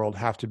civilian world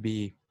have to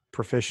be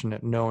proficient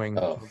at knowing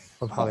of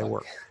how they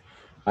work?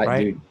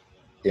 Right?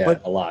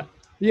 A lot.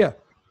 Yeah.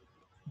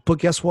 But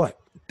guess what?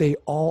 They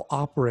all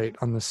operate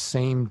on the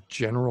same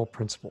general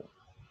principle.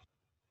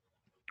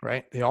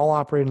 Right? They all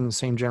operate in the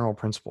same general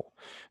principle.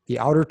 The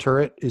outer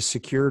turret is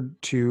secured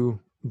to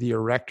the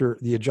erector,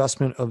 the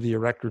adjustment of the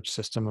erector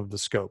system of the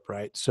scope,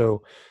 right?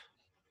 So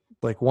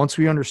like once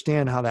we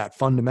understand how that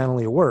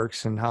fundamentally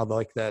works and how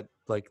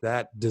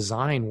that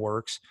design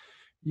works,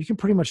 you can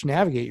pretty much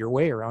navigate your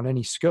way around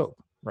any scope,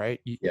 right?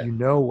 You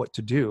know what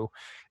to do.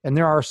 And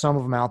there are some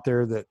of them out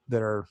there that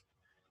are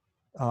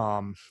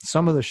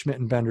some of the Schmidt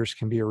and Benders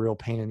can be a real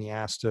pain in the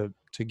ass to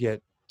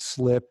get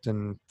slipped,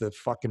 and the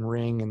fucking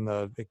ring and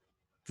the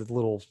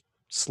little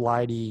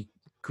slidey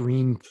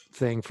green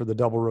thing for the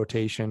double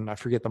rotation. I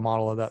forget the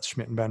model of that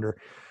Schmidt and Bender.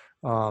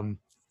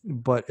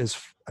 But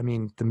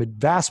the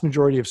vast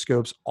majority of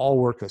scopes all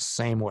work the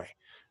same way,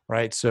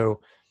 right?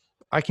 So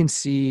I can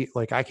see,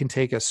 like, I can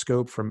take a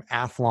scope from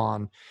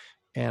Athlon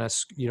and a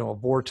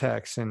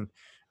Vortex and,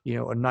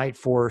 a Night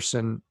Force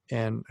and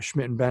a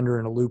Schmidt and Bender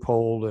and a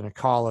Leupold and a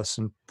Collis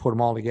and put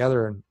them all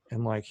together.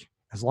 And like,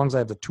 as long as I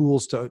have the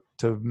tools to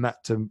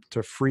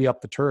free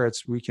up the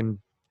turrets, we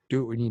can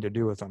do what we need to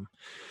do with them.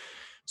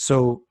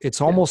 So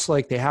it's almost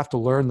like they have to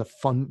learn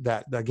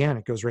that again,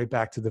 it goes right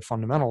back to the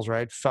fundamentals,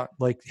 right?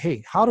 Like,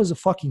 hey, how does a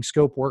fucking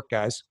scope work,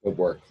 guys? It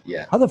work.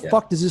 Yeah. How the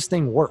fuck does this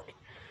thing work?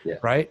 Yeah.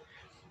 Right.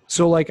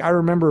 So like, I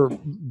remember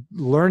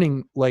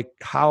learning like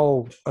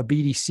how a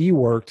BDC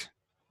worked,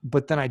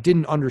 but then I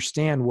didn't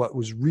understand what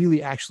was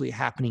really actually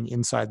happening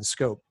inside the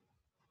scope.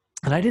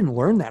 And I didn't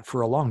learn that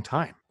for a long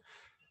time.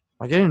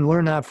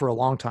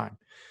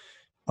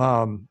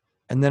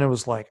 And then it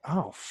was like,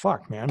 oh,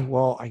 fuck, man.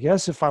 Well, I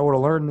guess if I would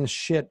have learned this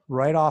shit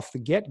right off the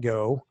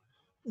get-go,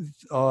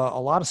 a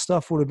lot of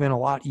stuff would have been a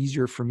lot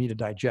easier for me to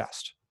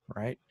digest,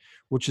 right?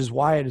 Which is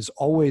why it is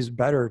always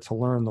better to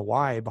learn the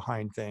why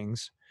behind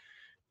things.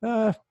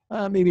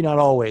 Maybe not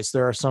always.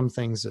 There are some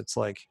things it's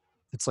like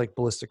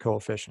ballistic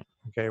coefficient.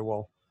 Okay,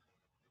 well,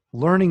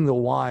 learning the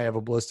why of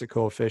a ballistic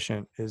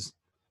coefficient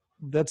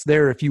that's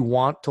there if you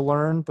want to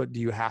learn, but do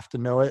you have to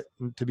know it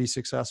to be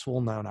successful?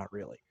 No, not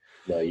really.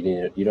 No,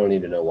 you don't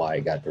need to know why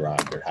it got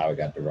derived or how it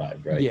got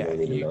derived, right? Yeah, you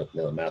don't need to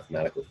know the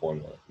mathematical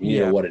formula. You need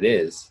to know what it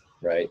is,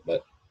 right?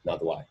 But not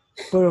the why.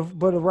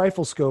 But a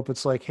rifle scope,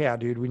 it's like, hey,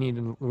 dude, we need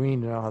to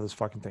know how this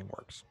fucking thing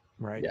works,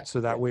 right? Yeah. So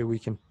that way we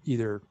can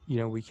either,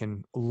 we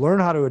can learn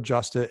how to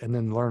adjust it and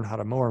then learn how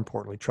to, more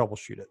importantly,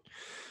 troubleshoot it.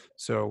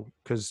 So,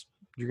 because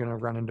you're going to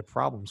run into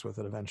problems with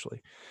it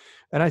eventually.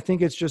 And I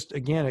think it's just,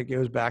 again, it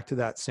goes back to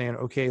that saying,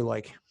 okay,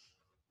 like,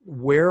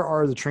 where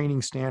are the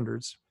training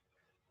standards?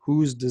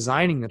 Who's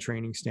designing the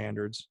training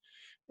standards,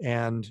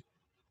 and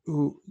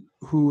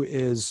who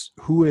is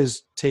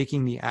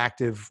taking the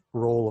active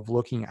role of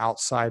looking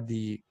outside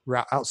the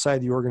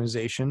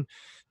organization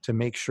to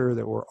make sure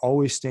that we're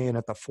always staying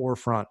at the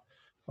forefront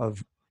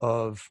of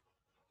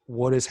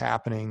what is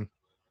happening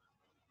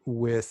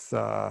with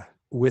the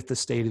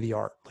state of the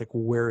art. Like,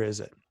 where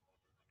is it?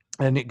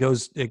 And it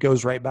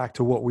goes right back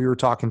to what we were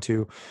talking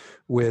to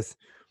with,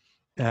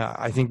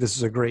 I think this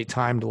is a great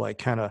time to like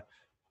kind of,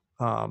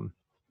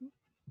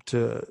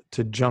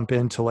 to jump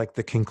into like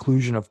the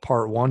conclusion of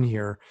part one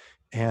here.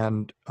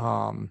 And,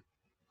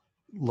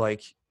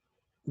 like,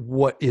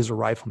 what is a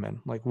rifleman?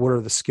 Like, what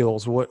are the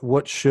skills?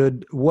 What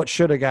should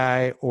a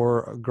guy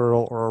or a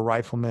girl or a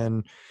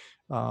rifleman,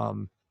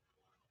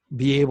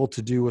 be able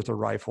to do with a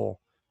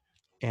rifle,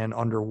 and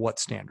under what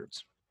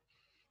standards?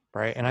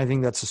 Right. And I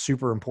think that's a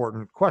super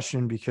important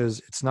question, because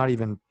it's not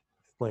even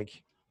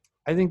like,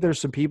 I think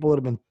there's some people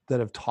that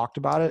have talked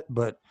about it,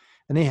 but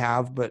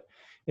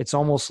it's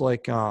almost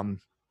like,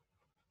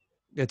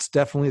 it's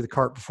definitely the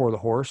cart before the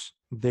horse.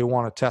 They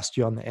want to test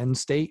you on the end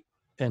state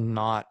and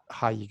not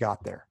how you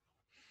got there.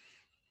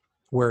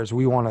 Whereas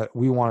we want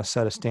to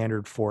set a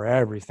standard for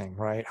everything,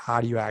 right?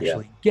 How do you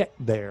actually get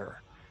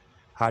there?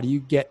 How do you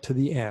get to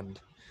the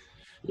end?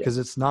 Because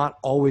it's not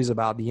always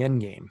about the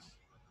end game.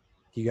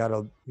 You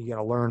gotta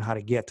learn how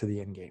to get to the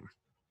end game.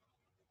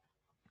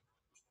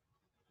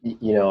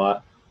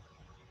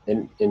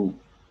 And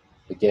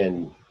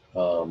again,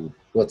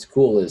 what's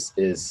cool is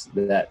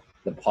that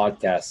the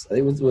podcast, I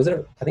think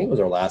it was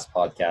our last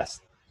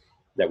podcast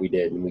that we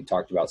did, and we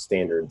talked about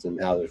standards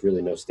and how there's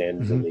really no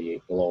standards in the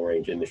long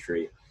range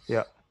industry.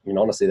 Yeah. And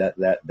honestly,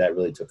 that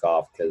really took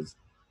off because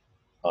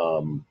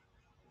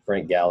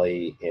Frank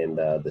Galley and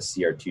the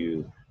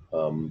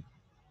CR2,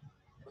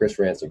 Chris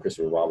Rance and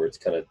Christopher Roberts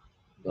kind of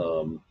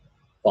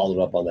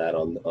followed up on that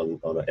on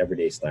an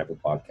Everyday Sniper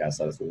podcast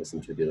I was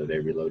listening to the other day,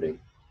 Reloading.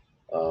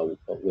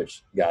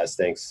 Which, guys,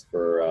 thanks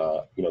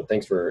for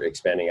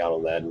expanding out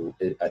on that. And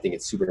I think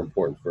it's super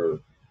important for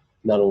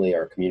not only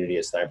our community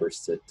of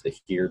snipers to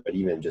hear, but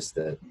even just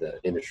the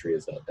industry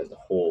as a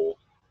whole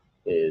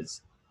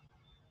is,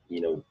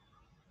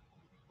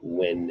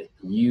 when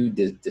you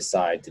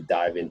decide to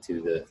dive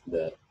into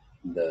the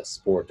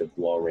sport of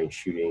long range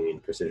shooting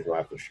and precision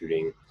rifle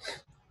shooting,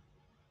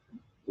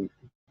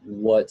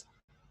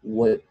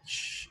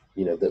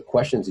 the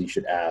questions you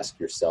should ask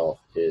yourself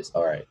is,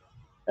 all right,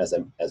 as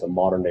a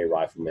modern day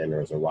rifleman, or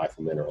as a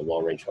rifleman or a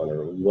long range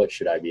hunter, what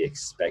should I be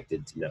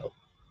expected to know?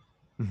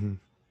 Mm-hmm.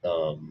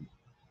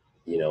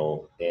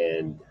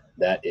 And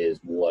that is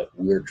what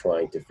we're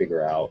trying to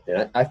figure out.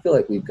 And I feel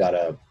like we've got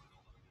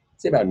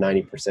say about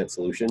 90%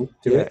 solution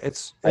to it.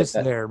 It's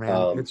there,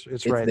 man.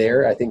 It's right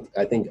there. I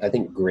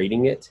think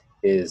grading it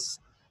is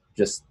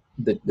just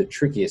the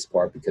trickiest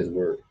part, because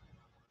we're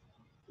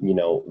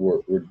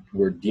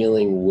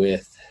dealing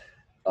with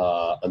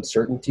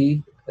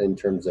uncertainty in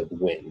terms of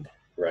wind,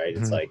 right?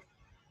 Mm-hmm. It's like,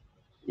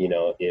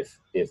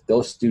 if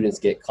those students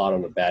get caught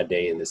on a bad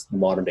day in this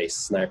modern day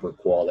sniper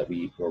qual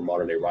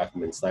modern day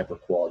rifleman sniper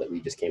qual that we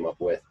just came up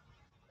with,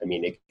 I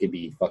mean, it could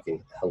be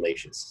fucking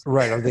hellacious.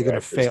 Right. Are they going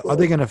to fail? Are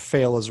they going to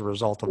fail as a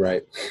result of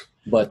right?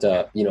 But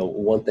you know,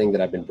 one thing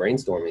that I've been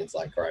brainstorming is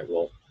like, all right,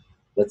 well,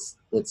 let's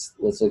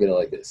look at it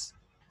like this.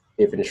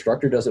 If an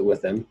instructor does it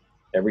with them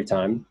every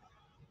time,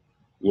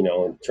 you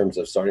know, in terms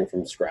of starting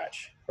from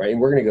scratch, right?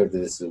 And we're going to go to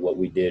this is what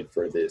we did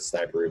for the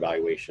sniper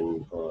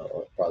evaluation,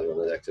 probably on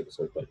the next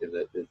episode. But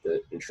if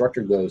the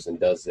instructor goes and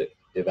does the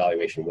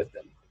evaluation with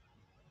them,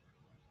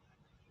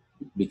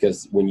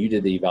 because when you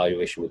did the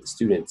evaluation with the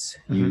students,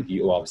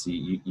 you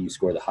obviously you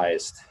score the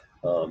highest,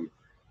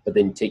 but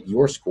then you take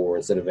your score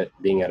instead of it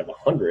being out of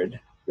 100,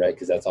 right?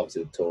 Because that's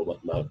obviously the total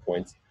amount of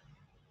points.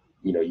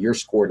 You know, your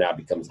score now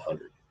becomes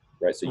 100,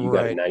 right? So you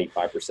got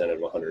 95% out of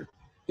 100.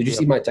 Did you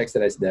see my text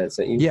that I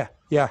sent you?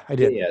 Yeah, I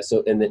did. Yeah.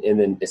 So and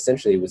then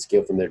essentially it would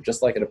scale from there,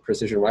 just like at a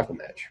precision rifle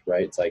match,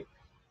 right? It's like,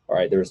 all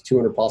right, there was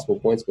 200 possible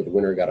points, but the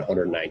winner got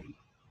 190.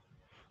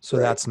 So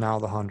that's now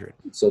the 100.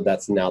 So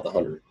that's now the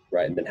 100,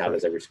 right? And then how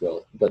does every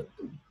scale? But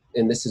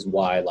and this is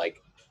why,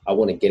 like, I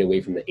want to get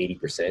away from the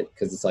 80%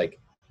 because it's like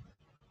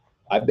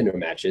I've been to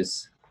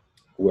matches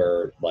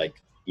where,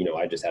 like, you know,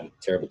 I just had a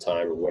terrible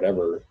time or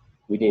whatever.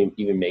 We didn't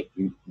even make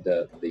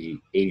the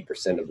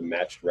 80% of the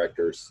match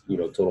directors, you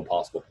know, total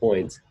possible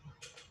points,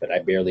 but I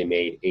barely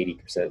made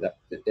 80%.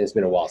 It's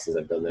been a while since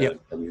I've done that. Yep.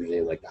 I'm usually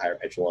in like the higher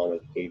echelon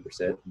of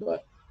 80%,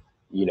 but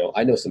you know,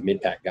 I know some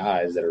mid-pack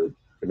guys that are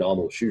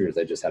phenomenal shooters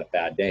that just had a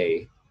bad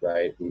day,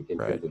 right? In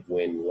terms of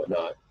win and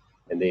whatnot.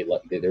 And they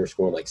were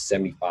scoring like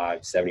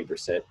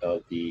 70%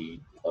 of the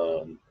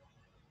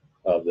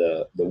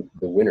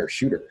winner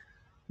shooter.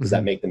 Does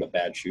that make them a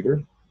bad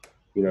shooter?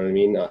 You know what I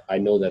mean? I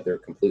know that they're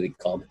completely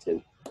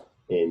competent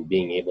in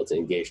being able to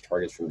engage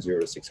targets from 0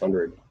 to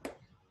 600,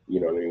 you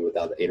know what I mean,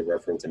 without the aid of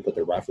reference and put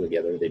their rifle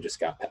together. They just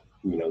got,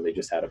 you know, they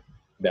just had a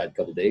bad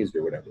couple of days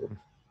or whatever.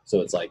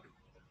 So it's like,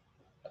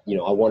 you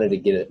know, I wanted to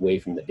get away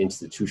from the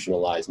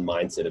institutionalized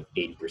mindset of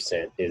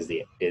 80% is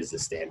the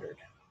standard.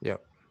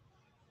 Yep.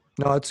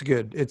 No, it's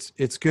good.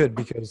 It's good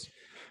because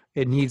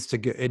it needs to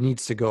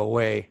go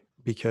away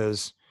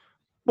because,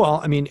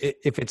 well, I mean,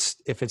 if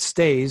it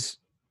stays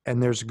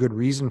and there's a good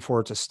reason for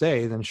it to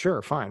stay, then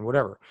sure, fine,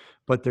 whatever.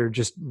 But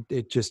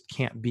it just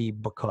can't be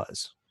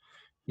because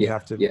you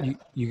have to,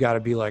 you got to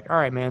be like, all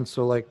right, man.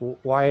 So like,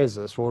 why is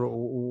this?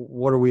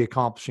 What are we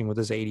accomplishing with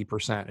this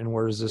 80%? And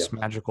where does this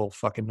magical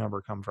fucking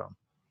number come from?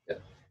 Yeah.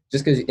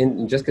 Just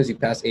because you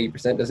pass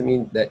 80% doesn't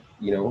mean that,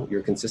 you know,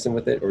 you're consistent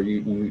with it or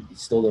you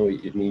still know.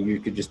 I mean, you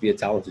could just be a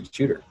talented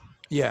shooter.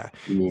 Yeah.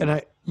 And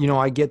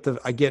I get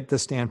the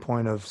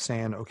standpoint of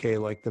saying, okay,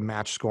 like the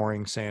match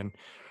scoring saying,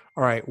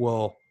 all right,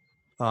 well,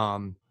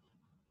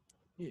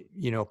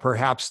 you know,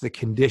 perhaps the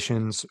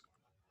conditions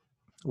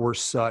were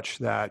such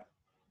that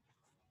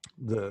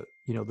the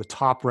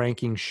top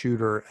ranking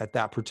shooter at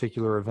that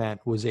particular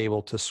event was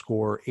able to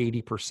score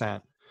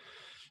 80%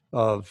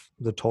 of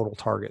the total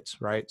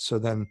targets, right? So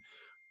then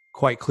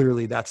quite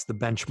clearly that's the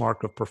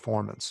benchmark of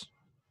performance.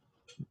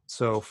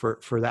 So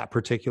for that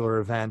particular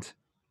event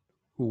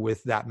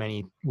with that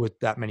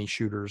many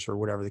shooters or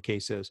whatever the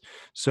case is.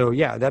 So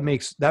yeah, that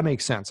makes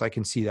sense. I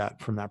can see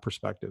that from that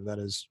perspective. That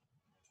is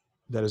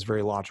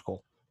very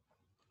logical.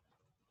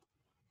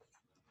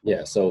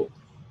 Yeah. So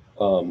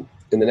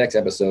in the next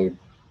episode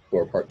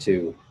or part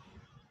 2,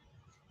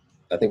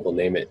 I think we'll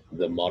name it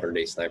the modern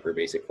day sniper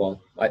basic qual.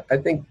 I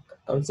think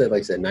I would say, like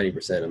I said,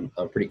 90%.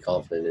 I'm pretty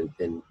confident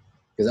in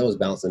because I was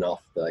bouncing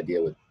off the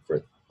idea with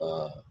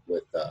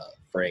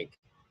Frank,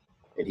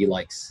 and he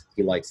likes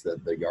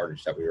the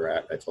yardage that we were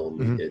at. I told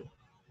him we did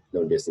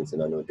known distance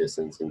and unknown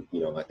distance, and you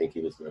know I think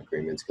he was in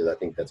agreement because I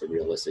think that's a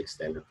realistic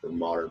standard for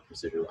modern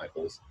precision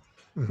rifles,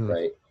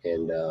 right?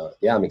 And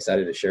yeah, I'm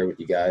excited to share with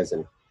you guys,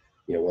 and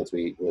you know once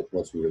we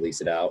release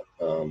it out,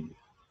 you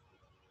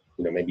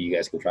know maybe you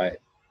guys can try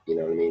it. You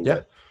know what I mean?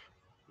 Yeah.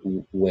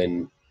 But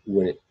when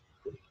it,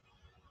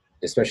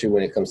 especially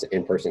when it comes to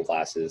in-person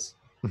classes,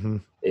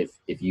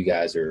 if you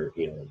guys are,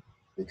 you know,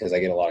 because I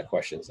get a lot of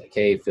questions like,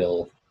 hey,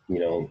 Phil, you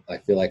know, I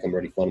feel like I'm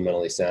already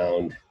fundamentally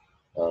sound.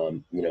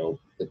 You know,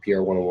 the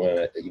PR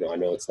 101, you know, I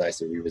know it's nice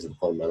to revisit the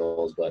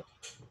fundamentals, but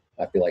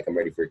I feel like I'm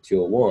ready for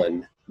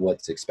 201.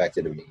 What's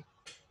expected of me?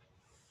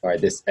 All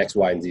right, this X,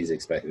 Y, and Z is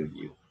expected of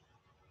you.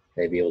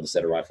 Okay, be able to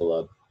set a rifle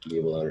up, be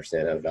able to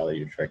understand how to validate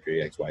your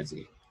trajectory X, Y,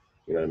 Z.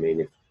 You know what I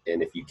mean?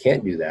 If you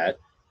can't do that,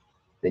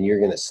 then you're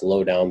going to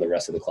slow down the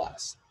rest of the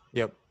class.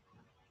 Yep.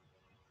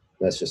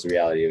 That's just the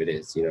reality of it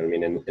is, you know what I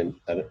mean? And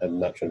I'm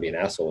not trying to be an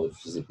asshole.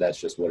 That's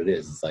just what it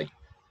is. It's like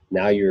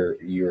now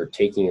you're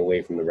taking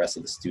away from the rest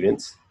of the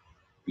students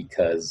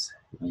because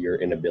your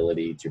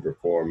inability to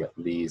perform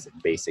these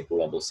basic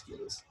level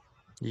skills.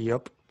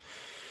 Yep.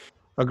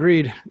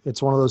 Agreed.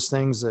 It's one of those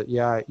things that,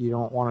 yeah, you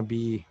don't want to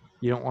be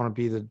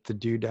the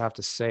dude to have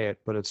to say it,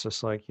 but it's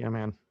just like, yeah,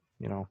 man,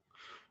 you know,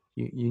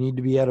 you need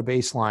to be at a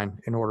baseline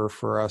in order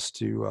for us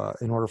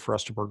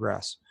to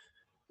progress.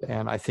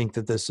 And I think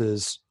that this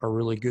is a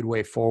really good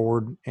way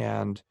forward.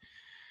 And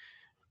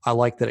I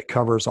like that it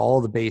covers all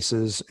of the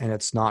bases and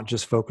it's not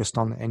just focused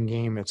on the end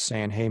game. It's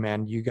saying, hey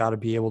man, you got to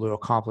be able to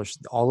accomplish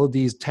all of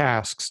these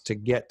tasks to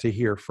get to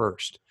here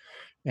first.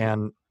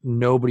 and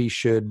nobody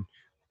should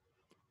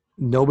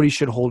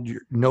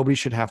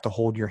have to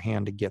hold your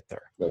hand to get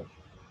there. No.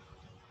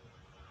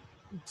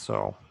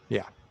 So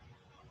yeah,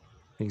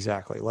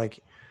 exactly. Like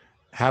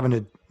having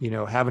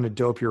to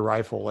dope your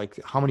rifle. Like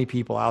how many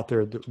people out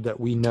there that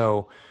we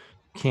know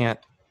can't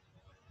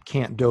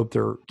dope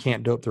their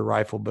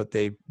rifle, but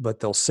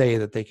they'll say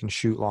that they can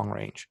shoot long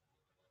range.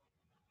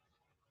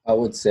 I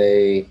would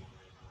say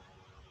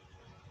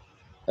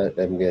I'm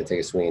going to take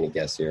a swing and a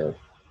guess here,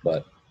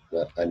 but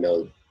I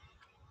know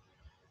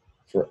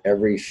for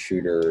every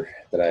shooter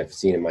that I've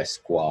seen in my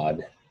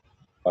squad,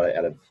 probably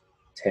out of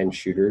 10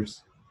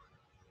 shooters,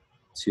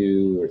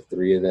 2 or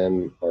 3 of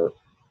them are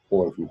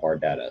pulling from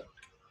hard data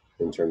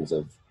in terms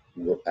of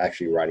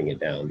actually writing it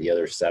down. The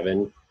other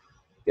 7,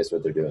 guess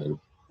what they're doing?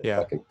 They're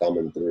fucking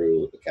thumbing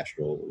through the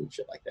Kestrel and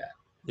shit like that.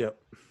 Yep.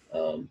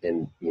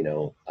 And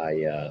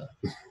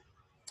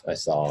I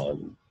saw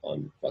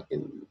on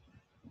fucking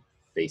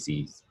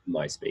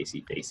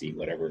MySpacey,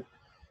 whatever,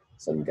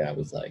 some guy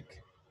was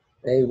like,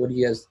 "Hey, what do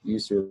you guys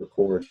use to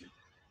record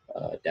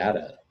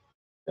data?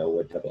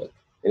 What type of?"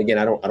 And again,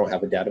 I don't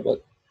have a data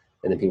book.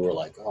 And then people were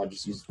like, "Oh,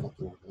 just use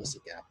fucking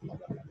ballistic app, blah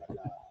blah blah blah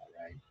blah."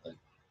 Right? Like,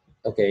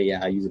 okay,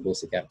 yeah, I use a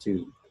ballistic app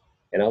too.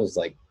 And I was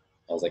like,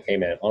 "Hey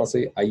man,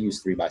 honestly, I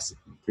use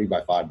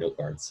 3x5 note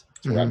cards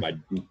to write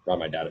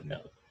my data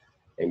down."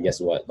 And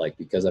guess what? Like,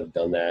 because I've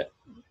done that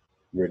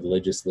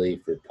religiously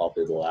for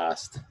probably the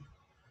last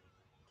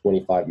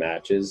 25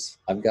 matches,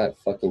 I've got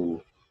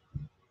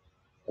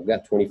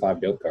 25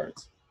 dope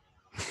cards.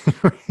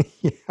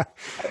 Yeah.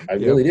 I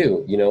really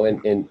do,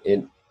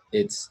 and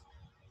it's,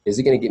 is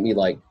it going to get me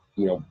like,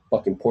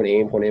 fucking point A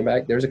and point A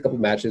back? There's a couple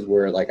matches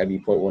where like I'd be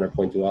 0.1 or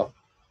 0.2 off.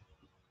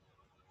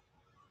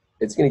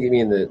 It's going to get me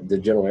in the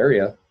general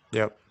area.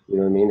 Yep. You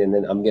know what I mean? And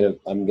then I'm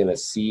going to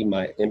see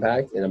my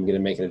impact and I'm going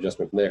to make an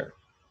adjustment from there.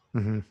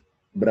 Mm-hmm.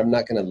 But I'm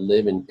not going to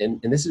live in, and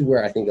this is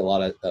where I think a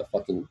lot of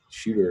fucking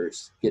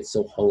shooters get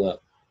so hung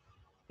up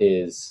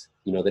is,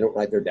 they don't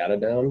write their data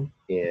down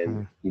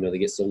and, they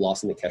get so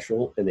lost in the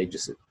Kestrel and they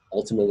just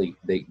ultimately,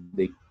 they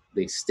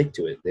stick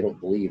to it. They don't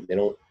believe, they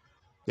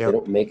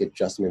don't make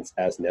adjustments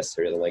as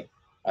necessary. They're like,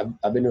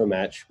 I've been to a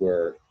match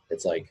where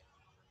it's like,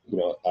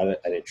 I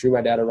didn't true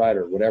my data right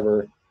or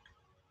whatever.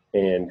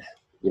 And,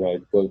 I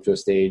go to a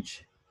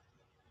stage,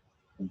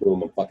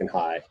 boom, I'm fucking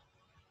high.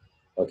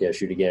 Okay, I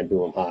shoot again,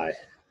 boom, I'm high.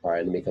 All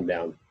right, let me come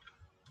down.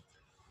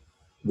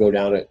 Go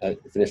down,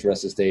 finish the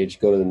rest of the stage,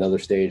 go to another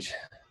stage.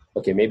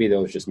 Okay, maybe that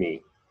was just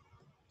me.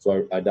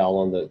 So I dial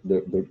on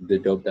the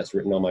dope that's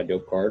written on my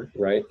dope card,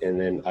 right?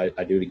 And then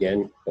I do it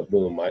again, but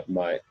boom,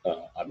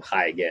 I'm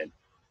high again.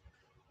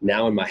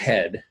 Now in my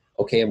head,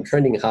 okay, I'm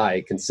trending high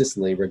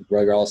consistently,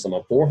 regardless I'm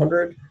on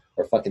 400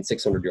 or fucking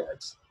 600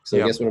 yards. So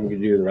guess what I'm going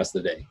to do the rest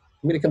of the day?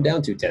 I'm going to come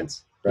down 2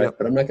 tenths, right? Yep.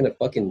 But I'm not going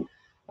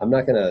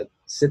to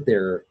sit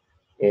there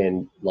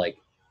and like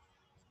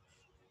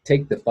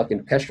take the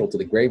fucking Kestrel to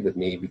the grave with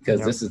me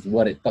because this is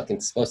what it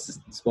fucking supposed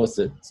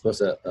to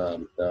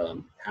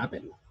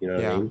happen. You know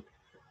what I mean?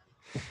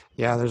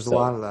 Yeah, there's a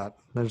lot of that.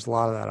 There's a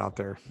lot of that out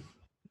there.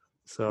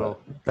 So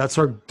that's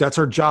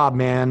our job,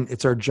 man.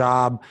 It's our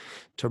job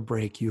to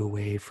break you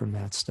away from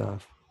that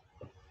stuff.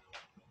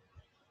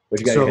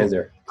 What you got in your hands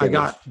there?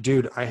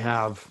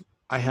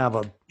 I have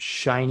a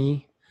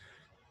shiny,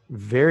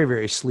 very,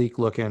 very sleek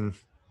looking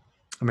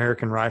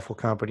American Rifle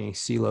Company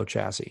CeeLo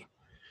chassis.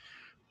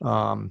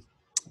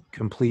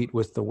 Complete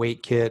with the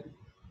weight kit.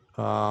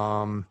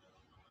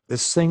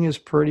 This thing is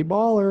pretty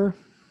baller.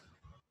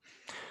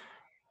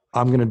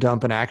 I'm going to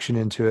dump an action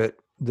into it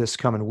this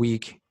coming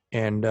week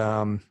and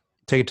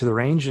take it to the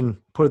range and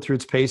put it through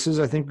its paces.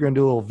 I think we're going to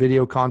do a little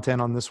video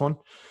content on this one.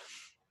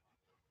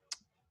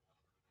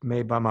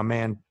 Made by my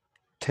man,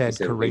 Ted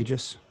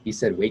Courageous. He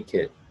said weight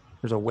kit.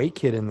 There's a weight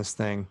kit in this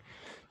thing.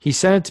 He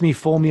sent it to me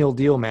full meal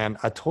deal, man.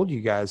 I told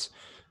you guys,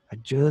 I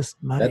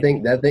just might.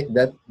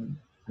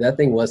 That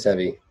thing was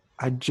heavy.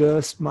 I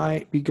just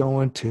might be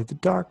going to the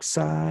dark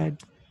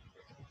side.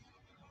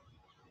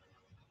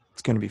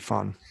 It's going to be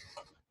fun.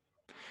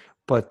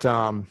 But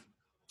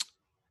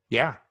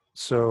yeah,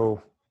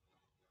 so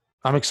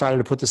I'm excited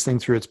to put this thing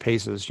through its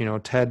paces.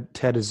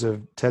 Ted's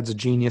a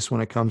genius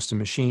when it comes to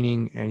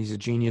machining, and he's a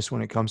genius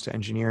when it comes to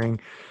engineering.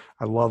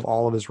 I love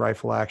all of his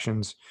rifle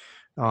actions.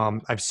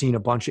 I've seen a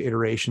bunch of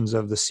iterations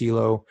of the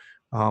CeeLo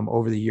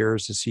over the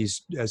years as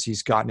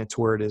he's gotten it to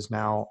where it is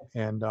now,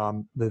 and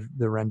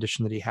the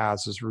rendition that he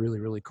has is really,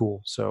 really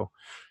cool. So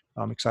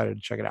I'm excited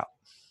to check it out.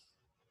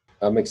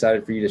 I'm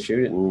excited for you to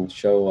shoot it and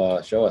show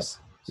us.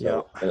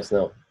 So let us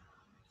know.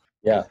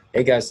 Yeah.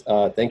 Hey guys,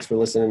 thanks for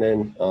listening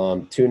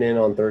in. Tune in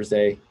on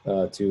Thursday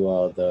to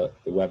the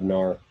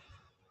webinar.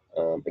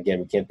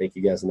 Again, we can't thank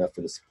you guys enough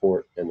for the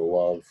support and the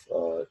love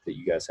that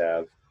you guys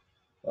have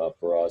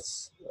for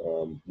us.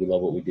 We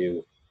love what we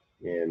do,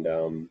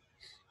 and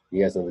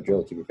you guys know the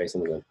drill. Keep your face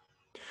on the gun.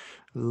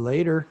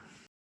 Later.